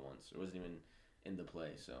touch the ball once, or wasn't even in the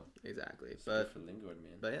play, so... Exactly. Good for Lingard,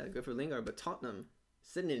 man. But yeah, good for Lingard. But Tottenham,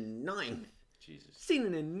 sitting in 9th. Jesus.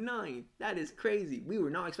 Sitting in 9th. That is crazy. We were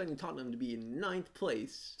not expecting Tottenham to be in 9th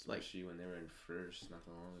place. Especially when they were in 1st not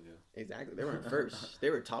that long ago. Exactly. They were in 1st. They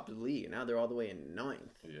were top of the league, and now they're all the way in 9th.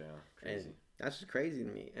 Yeah, crazy. And that's just crazy to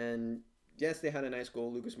me. And yes, they had a nice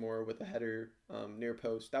goal. Lucas Moura with a header near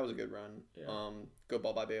post. That was a good run. Yeah. Good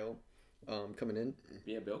ball by Bale coming in.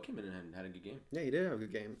 Yeah, Bale came in and had a good game. Yeah, he did have a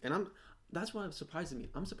good game. And that's what surprised me.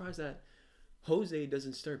 I'm surprised that Jose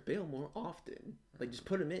doesn't start Bale more often. Like, just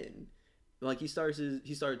put him in. Like, he starts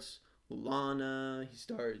Lallana, he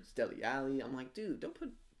starts Dele Alli. I'm like, dude, don't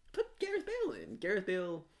put Gareth Bale in. Gareth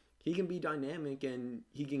Bale, he can be dynamic and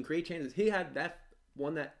he can create chances. He had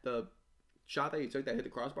the shot that he took that hit the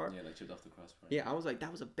crossbar. Yeah, like chipped off the crossbar. Yeah, I was like,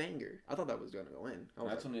 that was a banger. I thought that was going to go in.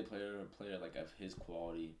 That's only a player like of his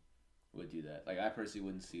quality would do that. Like, I personally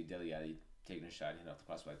wouldn't see Dele Alli taking a shot, hitting off the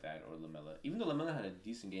crossbar like that, or Lamela. Even though Lamela had a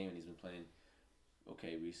decent game and he's been playing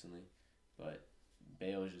okay recently, but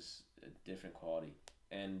Bale is just a different quality.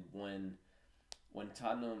 And when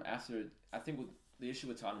Tottenham, I think the issue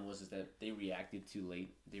with Tottenham is that they reacted too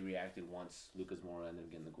late. They reacted once Lucas Moura ended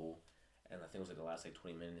up getting the goal, and I think it was like the last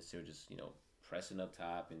 20 minutes they were just pressing up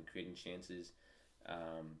top and creating chances.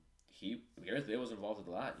 Gareth Bale was involved with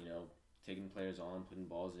a lot. Taking players on, putting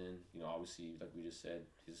balls in. Obviously, like we just said,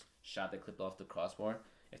 his shot that clipped off the crossbar.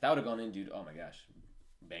 If that would have gone in, dude, oh my gosh,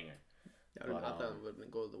 banger. I thought it would have been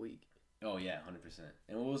goal of the week. Oh yeah, 100%.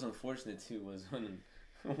 And what was unfortunate too was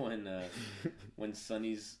when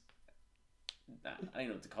Sonny's, I don't even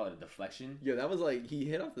know what to call it, a deflection. Yeah, that was like he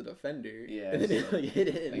hit off the defender. Yeah, and then it hit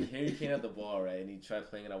in. Like Harry Kane had the ball right, and he tried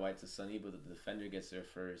playing it out wide to Sonny, but the defender gets there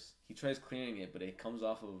first. He tries clearing it, but it comes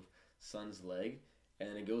off of Son's leg, and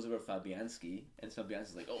then it goes over Fabianski, and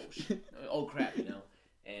Fabianski's like, oh shit, oh crap,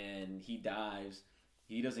 and he dives.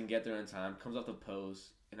 He doesn't get there in time. Comes off the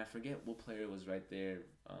post. And I forget what player was right there,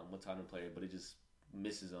 what Tottenham player, but it just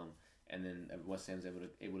misses him. And then West Ham's able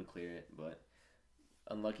to clear it. But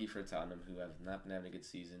unlucky for Tottenham, who have not been having a good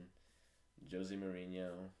season. Jose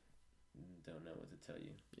Mourinho, don't know what to tell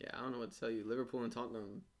you. Yeah, I don't know what to tell you. Liverpool and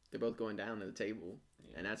Tottenham, they're both going down to the table.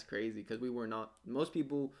 Yeah. And that's crazy because we were not, most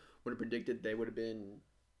people would have predicted they would have been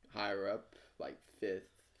higher up, like 5th,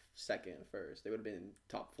 2nd, 1st. They would have been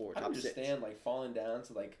top 4, top 6. I understand, like, falling down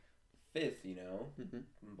to, like, 5th, Mm-hmm.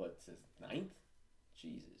 But to 9th?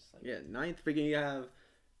 Jesus. Like, yeah, 9th. Freaking, you have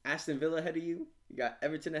Aston Villa ahead of you. You got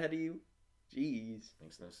Everton ahead of you. Jeez.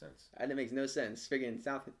 Makes no sense. And it makes no sense. Freaking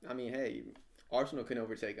hey, Arsenal couldn't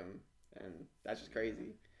overtake them. And that's just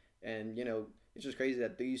crazy. And, it's just crazy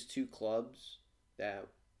that these two clubs that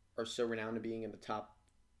are so renowned to being in the top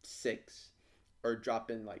 6 are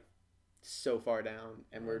dropping, like, so far down.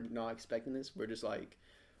 And we're not expecting this. We're just like,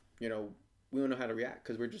 we don't know how to react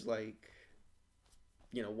because we're just like,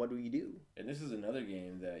 what do you do? And this is another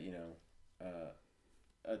game that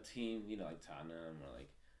a team like Tottenham or like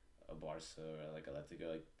a Barca or like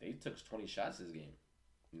Atletico, like they took 20 shots this game.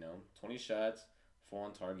 20 shots, 4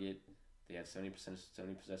 on target. They had 70%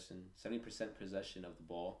 possession of the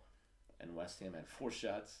ball, and West Ham had 4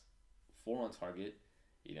 shots, 4 on target,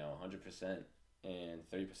 100% and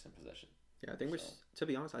 30% possession. Yeah, I think to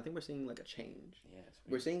be honest, I think we're seeing like a change. Yeah,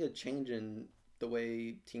 we're seeing a change in the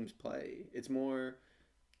way teams play. It's more,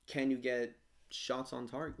 can you get shots on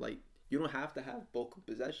target? Like, you don't have to have bulk of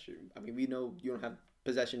possession. I mean, we know you don't have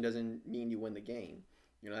possession doesn't mean you win the game.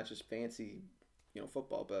 That's just fancy,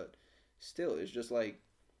 football. But still, it's just like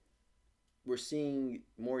we're seeing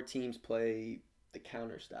more teams play the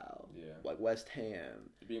counter style. Yeah. Like West Ham.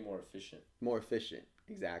 To be more efficient. More efficient.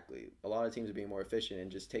 Exactly. A lot of teams are being more efficient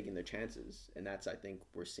and just taking their chances. And I think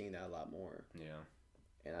we're seeing that a lot more. Yeah.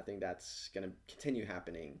 And I think that's going to continue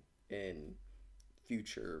happening in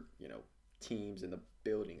future, teams and the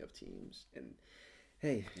building of teams. And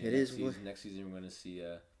hey, it is next season we're going to see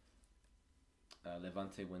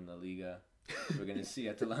Levante win the Liga. We're going to see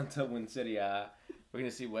Atalanta win Serie A. We're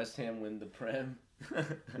going to see West Ham win the Prem. Oh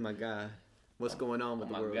my God. What's going on with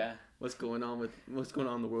the world? God. What's going on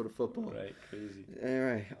in the world of football? Right, crazy. All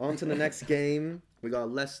right, on to the next game. We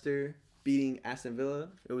got Leicester beating Aston Villa.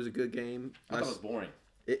 It was a good game. I thought it was boring.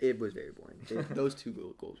 It was very boring. Those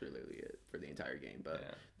 2 goals were literally it for the entire game.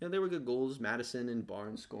 But they were good goals. Madison and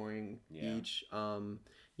Barnes scoring each.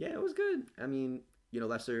 It was good. I mean,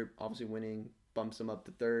 Leicester obviously winning bumps them up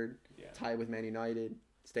to 3rd. Yeah. Tied with Man United,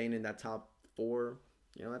 staying in that top 4.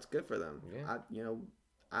 That's good for them. Yeah.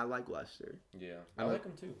 I like Leicester. Yeah, I like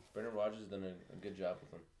them too. Brendan Rodgers has done a good job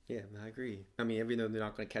with them. Yeah, I agree. I mean, even though they're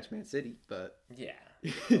not going to catch Man City, but yeah,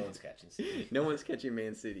 no one's catching City. No one's catching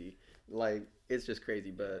Man City. Like, it's just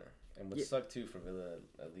crazy. But and what sucked too for Villa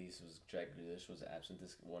at least was Jack Grealish was absent.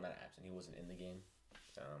 Not absent. He wasn't in the game.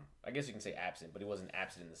 I guess you can say absent, but he wasn't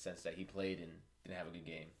absent in the sense that he played and didn't have a good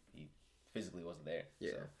game. He physically wasn't there.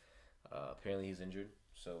 Yeah. So, apparently he's injured.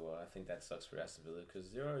 So I think that sucks for Aston Villa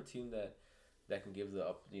because they are a team that can give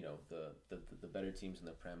the better teams in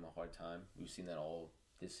the Prem a hard time. We've seen that all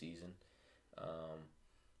this season.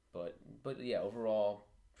 But yeah, overall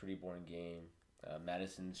pretty boring game.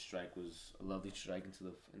 Madison's strike was a lovely strike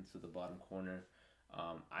into the bottom corner.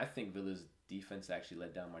 I think Villa's defense actually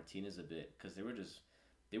let down Martinez a bit because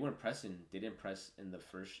they weren't pressing. They didn't press in the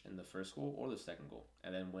first goal or the second goal.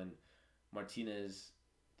 And then when Martinez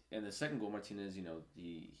in the second goal, Martinez,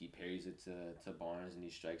 he parries it to Barnes and he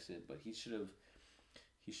strikes it, but he should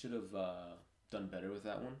have done better with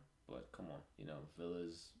that one. But come on,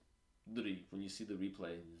 Villa's literally when you see the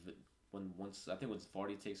replay, once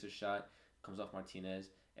Vardy takes a shot, comes off Martinez,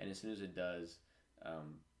 and as soon as it does,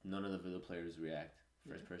 none of the Villa players react.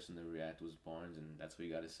 First person to react was Barnes, and that's where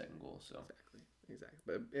he got his second goal. So exactly.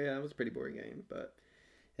 But yeah, it was a pretty boring game. But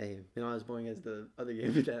hey, not as boring as the other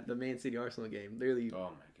game, the Man City Arsenal game. Literally,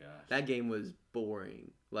 oh my gosh, that game was boring.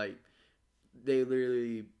 Like they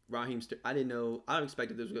literally Raheem. I didn't know. I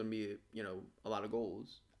expected there was going to be a lot of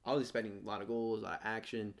goals. I was expecting a lot of goals, a lot of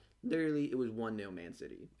action. Literally, it was 1-0 Man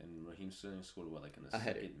City. And Raheem Sterling scored in the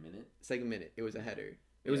second minute. It was a header.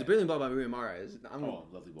 It was a brilliant ball by Rui Mahrez.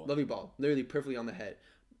 Lovely ball. Lovely ball. Literally perfectly on the head.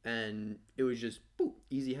 And it was just, boop,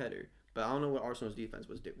 easy header. But I don't know what Arsenal's defense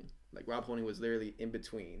was doing. Like, Rob Holding was literally in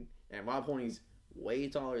between. And Rob Holding's way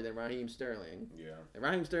taller than Raheem Sterling. Yeah. And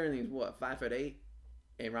Raheem Sterling's, 5'8"?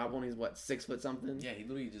 And Rob Holding's, 6 foot something? Yeah, he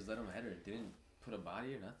literally just let him header. Didn't put a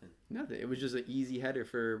body or nothing. Nothing. It was just an easy header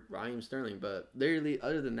for Raheem Sterling. But literally,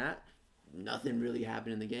 other than that, nothing really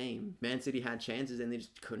happened in the game. Man City had chances and they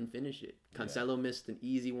just couldn't finish it. Cancelo missed an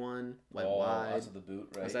easy one, went wide. Outside the boot,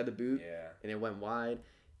 right? Outside the boot. Yeah. And it went wide.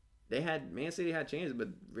 Man City had chances, but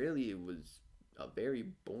really it was a very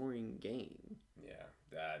boring game. Yeah,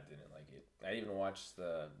 I didn't like it. I even watched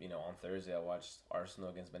on Thursday I watched Arsenal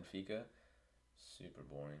against Benfica. Super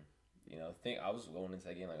boring. I was going into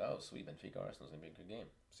that game like, oh, sweet, Benfica Arsenal's gonna be a good game.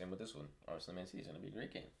 Same with this one. Arsenal Man City's gonna be a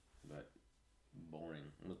great game. But boring.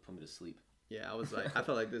 Almost put me to sleep. Yeah, I was like, I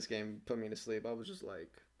felt like this game put me to sleep. I was just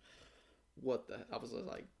like, what the? I was just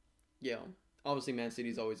like, obviously Man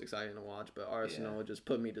City's always exciting to watch, but Arsenal just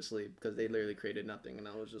put me to sleep because they literally created nothing, and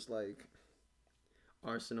I was just like,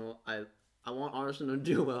 Arsenal, I want Arsenal to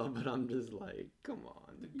do well, but I'm just like, come on.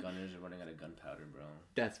 The Gunners are running out of gunpowder, bro.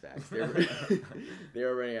 That's facts.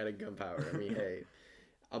 They're running out of gunpowder. I mean, hey,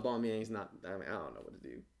 Aubameyang's not. I mean, I don't know what to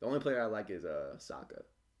do. The only player I like is Saka.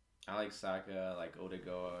 I like Saka. I like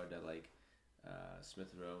Odegaard. I like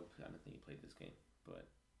Smith Rowe. I don't think he played this game, but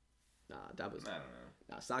I don't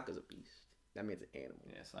know. Saka's a beast. That means an animal.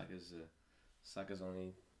 Yeah, Saka's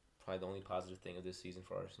only Probably the only positive thing of this season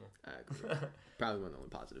for Arsenal. I agree. Probably one of the only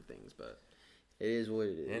positive things, but it is what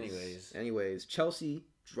it is. Anyways, Chelsea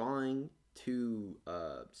drawing to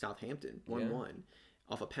Southampton 1-1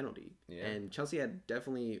 off a penalty. Yeah. And Chelsea had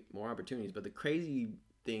definitely more opportunities, but the crazy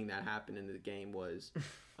thing that happened in the game was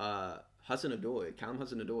Callum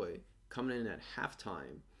Hudson-Odoi coming in at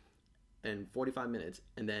halftime in 45 minutes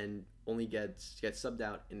and then only gets subbed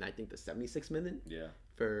out in I think the 76th minute. Yeah.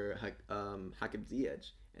 For Hakim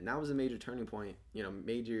Ziyech. And that was a major turning point,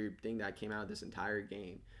 major thing that came out of this entire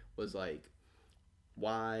game was like,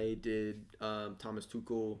 why did Thomas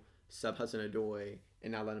Tuchel sub Hudson-Odoi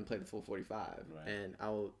and not let him play the full 45? Right. And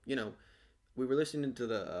we were listening to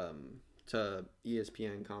the to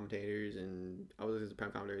ESPN commentators, and I was listening to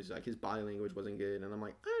Prem commentators, like his body language wasn't good, and I'm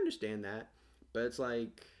like, I understand that, but it's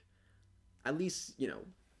like, at least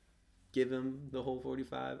give him the whole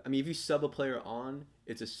 45. I mean, if you sub a player on,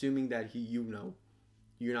 it's assuming that you're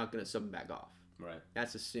not gonna sub him back off. Right.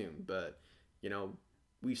 That's assumed, but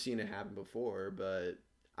we've seen it happen before. But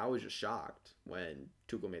I was just shocked when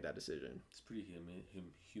Tuchel made that decision. It's pretty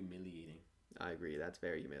humiliating. I agree. That's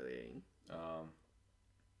very humiliating.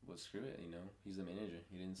 But screw it. He's the manager.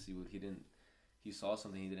 He saw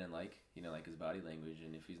something he didn't like. Like his body language,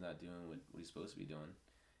 and if he's not doing what he's supposed to be doing,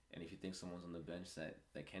 and if you think someone's on the bench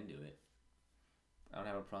that can do it, I don't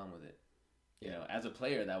have a problem with it. As a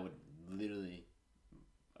player, that would literally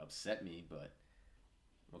upset me, but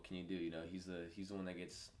what can you do? He's the one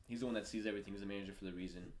that sees everything. He's the manager for the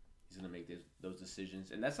reason. He's gonna make those decisions,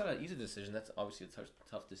 and that's not an easy decision. That's obviously a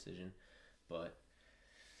tough decision, but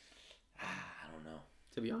I don't know.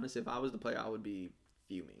 To be honest, if I was the player, I would be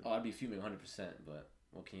fuming. Oh, I'd be fuming 100%. But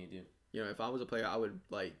what can you do? If I was a player, I would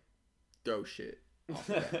like throw shit.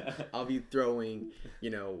 I'll be throwing,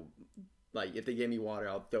 like if they gave me water,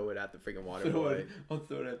 I'll throw it at the freaking water boy. I'll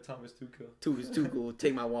throw it at Thomas Tuchel. Tuchel,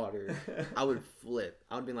 take my water. I would flip.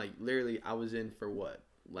 I would be like, literally, I was in for what?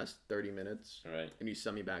 Less 30 minutes? Right. And you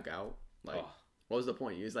sent me back out? Like, what was the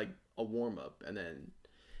point? It was like a warm-up. And then,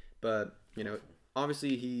 but,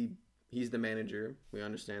 obviously he's the manager. We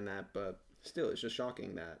understand that. But still, it's just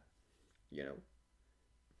shocking that,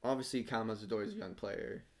 obviously Callum Hudson-Odoi is a young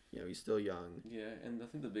player. He's still young. Yeah, and I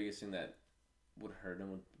think the biggest thing that would hurt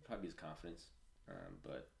him would probably be his confidence.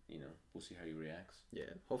 But we'll see how he reacts. Yeah,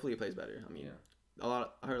 hopefully he plays better. I mean, I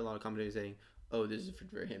heard a lot of commentators saying, "Oh, this is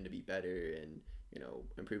for him to be better and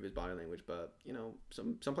improve his body language." But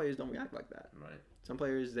some players don't react like that. Right. Some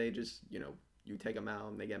players, they just you take them out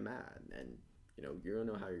and they get mad, and you don't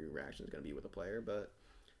know how your reaction is going to be with a player. But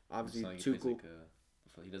obviously Tuchel.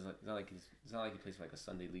 It's not like he plays for like a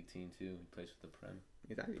Sunday league team too. He plays for the Prem.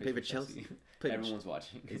 Exactly. He played for Chelsea. Everyone's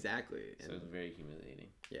watching. Exactly. So it's very humiliating.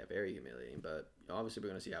 Yeah, very humiliating. But obviously, we're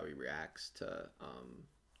gonna see how he reacts to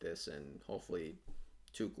this, and hopefully,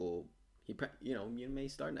 Tuchel. He may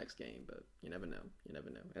start next game, but you never know.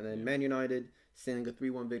 And then Man United sending a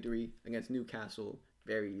 3-1 victory against Newcastle.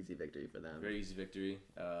 Very easy victory for them. Very easy victory.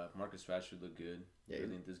 Marcus Rashford looked good. Yeah,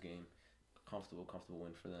 really in this game. Comfortable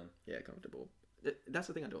win for them. Yeah, comfortable. That's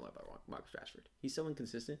the thing I don't like about Marcus Rashford. He's so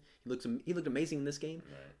inconsistent. He looked amazing in this game,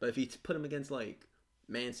 right. But if you put him against like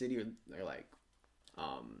Man City or like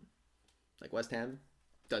West Ham,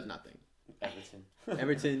 does nothing.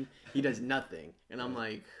 Everton, he does nothing, and I'm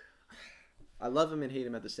like, I love him and hate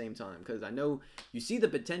him at the same time because I know you see the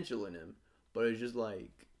potential in him, but it's just like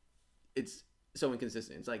it's so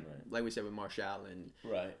inconsistent. It's like like we said with Martial and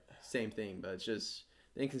same thing, but it's just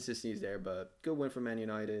the inconsistency is there. But good win for Man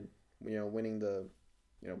United. Winning the,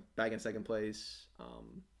 back in second place,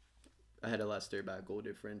 ahead of Leicester by a goal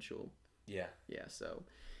differential. Yeah. Yeah. So,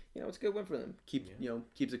 it's a good win for them.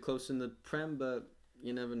 Keeps it close in the Prem, but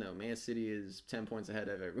you never know. Man City is 10 points ahead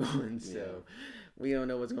of everyone, so we don't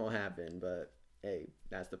know what's gonna happen. But hey,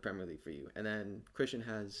 that's the Premier League for you. And then Cristian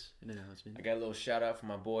has an announcement. I got a little shout out for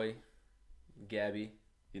my boy, Gabby.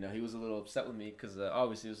 He was a little upset with me because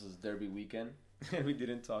obviously this was derby weekend, and we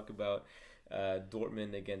didn't talk about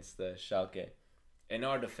Dortmund against Schalke. In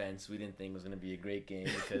our defense, we didn't think it was going to be a great game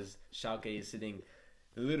because Schalke is sitting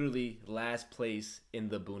literally last place in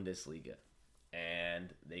the Bundesliga.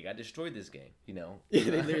 And they got destroyed this game, Yeah,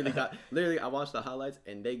 they literally I watched the highlights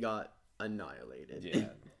and they got annihilated. Yeah,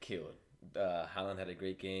 killed. Haaland had a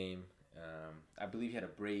great game. I believe he had a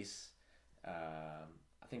brace.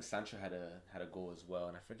 I think Sancho had a goal as well,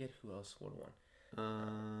 and I forget who else scored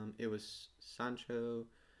one. It was Sancho.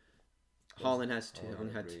 Haaland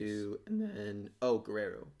had two, and then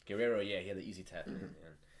Guerrero. Yeah, he had the easy tap.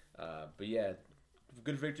 But yeah,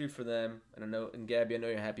 good victory for them. And I know, and Gabby, I know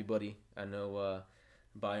you're happy, buddy. I know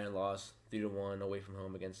Bayern lost 3-1 away from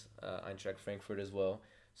home against Eintracht Frankfurt as well.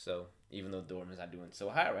 So even though Dortmund's not doing so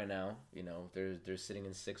hot right now, they're sitting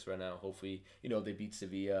in 6th right now. Hopefully, they beat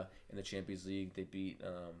Sevilla in the Champions League. They beat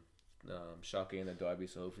Schalke in the derby.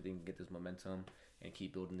 So hopefully they can get this momentum and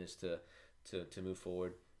keep building this to move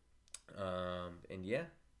forward. And yeah.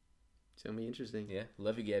 It's going to be interesting. Yeah.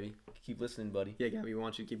 Love you, Gabby. Keep listening, buddy. Yeah, Gabby, we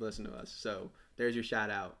want you to keep listening to us. So there's your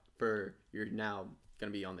shout out for you're now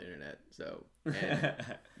going to be on the internet. So, and,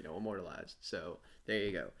 immortalized. So there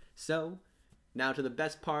you go. So now to the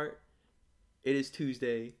best part. It is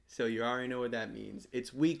Tuesday. So you already know what that means.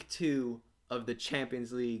 It's week 2 of the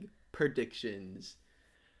Champions League predictions.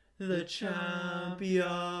 The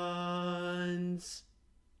champions.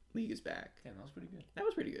 League is back. Yeah, that was pretty good. That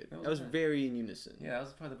was pretty good. That was very in unison. Yeah, that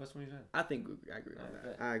was probably the best one we've had. I think I agree on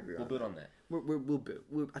that. I agree. We'll build on that. We'll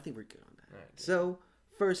build. I think we're good on that. All right, good. So,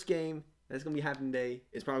 first game that's gonna be happening today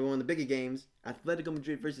is probably one of the bigger games: Atletico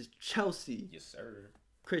Madrid versus Chelsea. Yes, sir.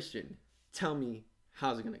 Christian, tell me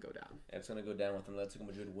how's it gonna go down? It's gonna go down with an Atletico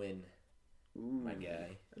Madrid win. Ooh, my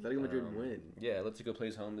guy. Atletico Madrid win. Yeah, Atletico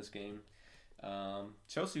plays home this game.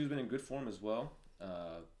 Chelsea, who's been in good form as well.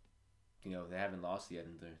 They haven't lost yet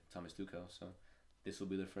under Thomas Tuchel, so this will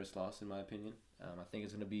be their first loss in my opinion. I think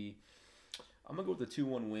it's gonna be. I'm gonna go with the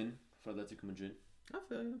 2-1 win for Atletico Madrid. I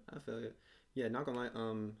feel you. Yeah, not gonna lie.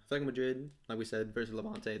 Atletico Madrid, like we said, versus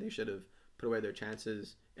Levante, they should have put away their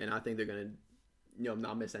chances, and I think they're gonna,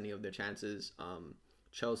 not miss any of their chances.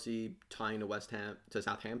 Chelsea tying to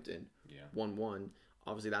Southampton, 1-1.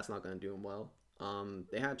 Obviously, that's not gonna do them well.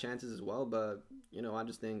 They have chances as well, but I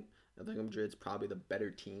just think Atletico Madrid's probably the better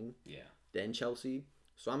team than Chelsea.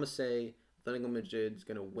 So I'm going to say Atletico Madrid's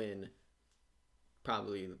going to win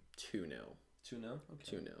probably 2-0. 2-0?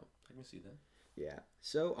 Okay. 2-0. I can see that. Yeah.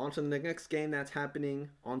 So on to the next game that's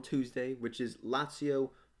happening on Tuesday, which is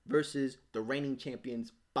Lazio versus the reigning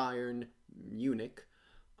champions Bayern Munich.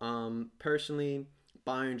 Personally,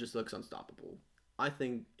 Bayern just looks unstoppable. I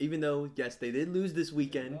think, even though, yes, they did lose this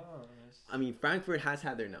weekend. I mean, Frankfurt has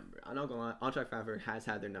had their number. I'm not going to lie. Eintracht Frankfurt has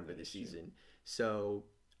had their number this season. So,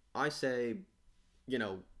 I say,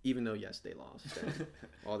 even though, yes, they lost and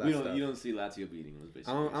all that stuff. You don't see Lazio beating them,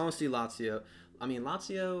 basically. I don't see Lazio. I mean,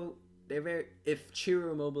 Lazio, if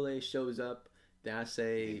Ciro Immobile shows up, then I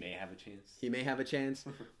say... He may have a chance. He may have a chance.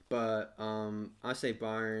 But I say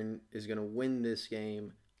Bayern is going to win this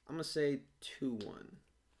game. I'm going to say 2-1.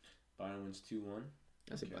 Bayern wins 2-1?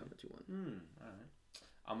 I say Bayern wins 2-1. All right.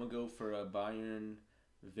 I'm going to go for a Bayern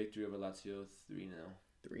victory over Lazio 3-0.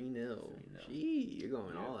 3-0. Gee, you're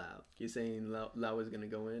going all out. You're saying Lau is going to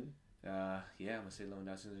go in? Yeah, I'm going to say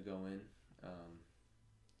Lewandowski's going to go in.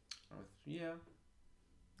 Yeah.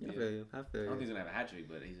 I feel you. I don't think he's going to have a hat trick,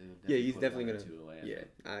 but he's definitely going to. Yeah,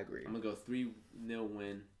 I agree. I'm going to go 3-0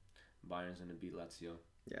 win. Bayern's going to beat Lazio.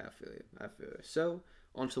 Yeah, I feel you. So,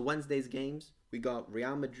 on to Wednesday's games. We got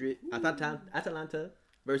Real Madrid, Atalanta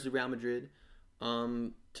versus Real Madrid.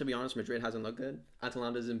 To be honest, Madrid hasn't looked good.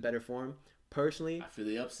 Atalanta's in better form. Personally, I feel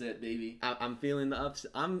the upset, baby. I'm feeling the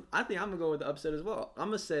upset. I think I'm gonna go with the upset as well. I'm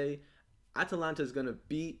gonna say Atalanta's gonna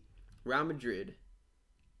beat Real Madrid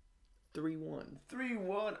 3-1.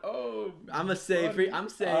 3-1. Oh, I'm saying Duvan,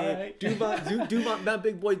 that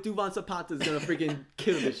big boy Duvan Zapata is gonna freaking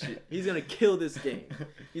kill this shit. He's gonna kill this game.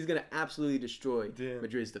 He's gonna absolutely destroy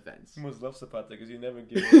Madrid's defense. I almost love Zapata because you never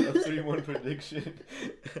give a 3-1 prediction.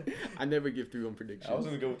 I never give 3-1 predictions. I was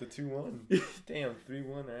gonna go with the 2-1. Damn, 3-1.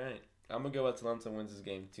 All right. I'm gonna go Atalanta wins this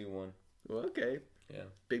game 2-1. Well, okay. Yeah.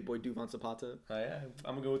 Big boy Duvan Zapata. Yeah.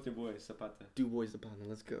 I'm gonna go with your boy Zapata. Boy Zapata.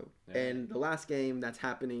 Let's go. Yeah. And the last game that's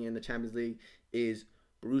happening in the Champions League is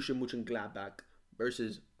Borussia Mönchengladbach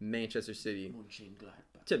versus Manchester City.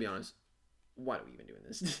 Mönchengladbach. To be honest, why are we even doing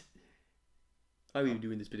this? Why are we even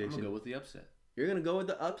doing this prediction? I'm gonna go with the upset. You're gonna go with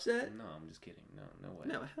the upset? No, I'm just kidding. No way.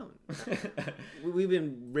 No, hell no. We've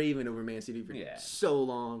been raving over Man City for so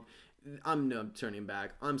long. I'm not turning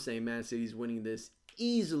back. I'm saying Man City's winning this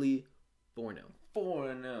easily 4-0. 4-0. All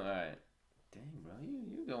right. Dang, bro.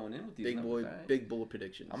 You going in with these numbers, right? Big bold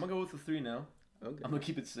predictions. I'm going to go with the 3-0. Okay. I'm going to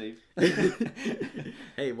keep it safe.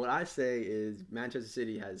 Hey, what I say is Manchester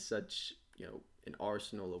City has such, an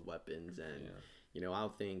arsenal of weapons. And, I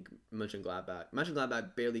don't think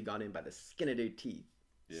Mönchengladbach barely got in by the skin of their teeth.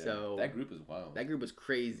 Yeah. So that group is wild. That group was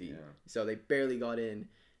crazy. Yeah. So they barely got in.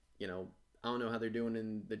 I don't know how they're doing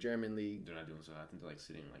in the German league. They're not doing so. I think they're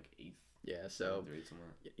sitting 8th. Yeah, so they're 8th somewhere.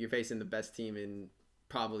 You're facing the best team in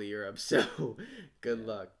probably Europe. So good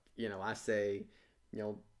luck. I say,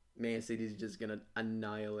 Man City's just gonna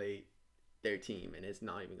annihilate their team, and it's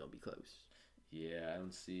not even gonna be close. Yeah, I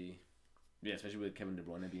don't see. Yeah, especially with Kevin De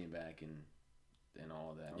Bruyne being back and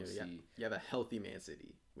all that. I don't see. You have a healthy Man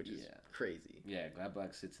City, which is crazy. Yeah,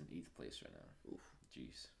 Gladbach sits in 8th place right now. Oof.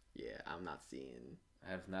 Jeez. Yeah, I'm not seeing.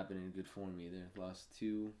 I have not been in good form either. I've lost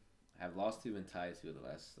 2 and tied 2 of the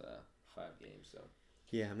last 5 games. So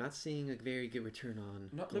Yeah, I'm not seeing a very good return on.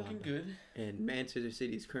 not looking good. And Manchester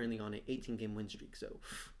City is currently on an 18-game win streak. So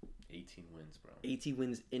 18 wins, bro. 18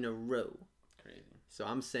 wins in a row. Crazy. So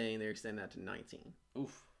I'm saying they're extending that to 19.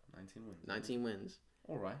 Oof, 19 wins. 19 wins.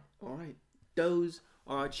 All right. Those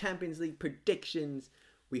are our Champions League predictions.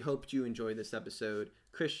 We hope you enjoyed this episode.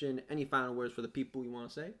 Christian, any final words for the people you want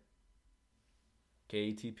to say?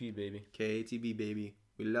 KATP, baby. KATB, baby.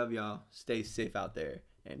 We love y'all. Stay safe out there.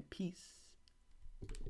 And peace.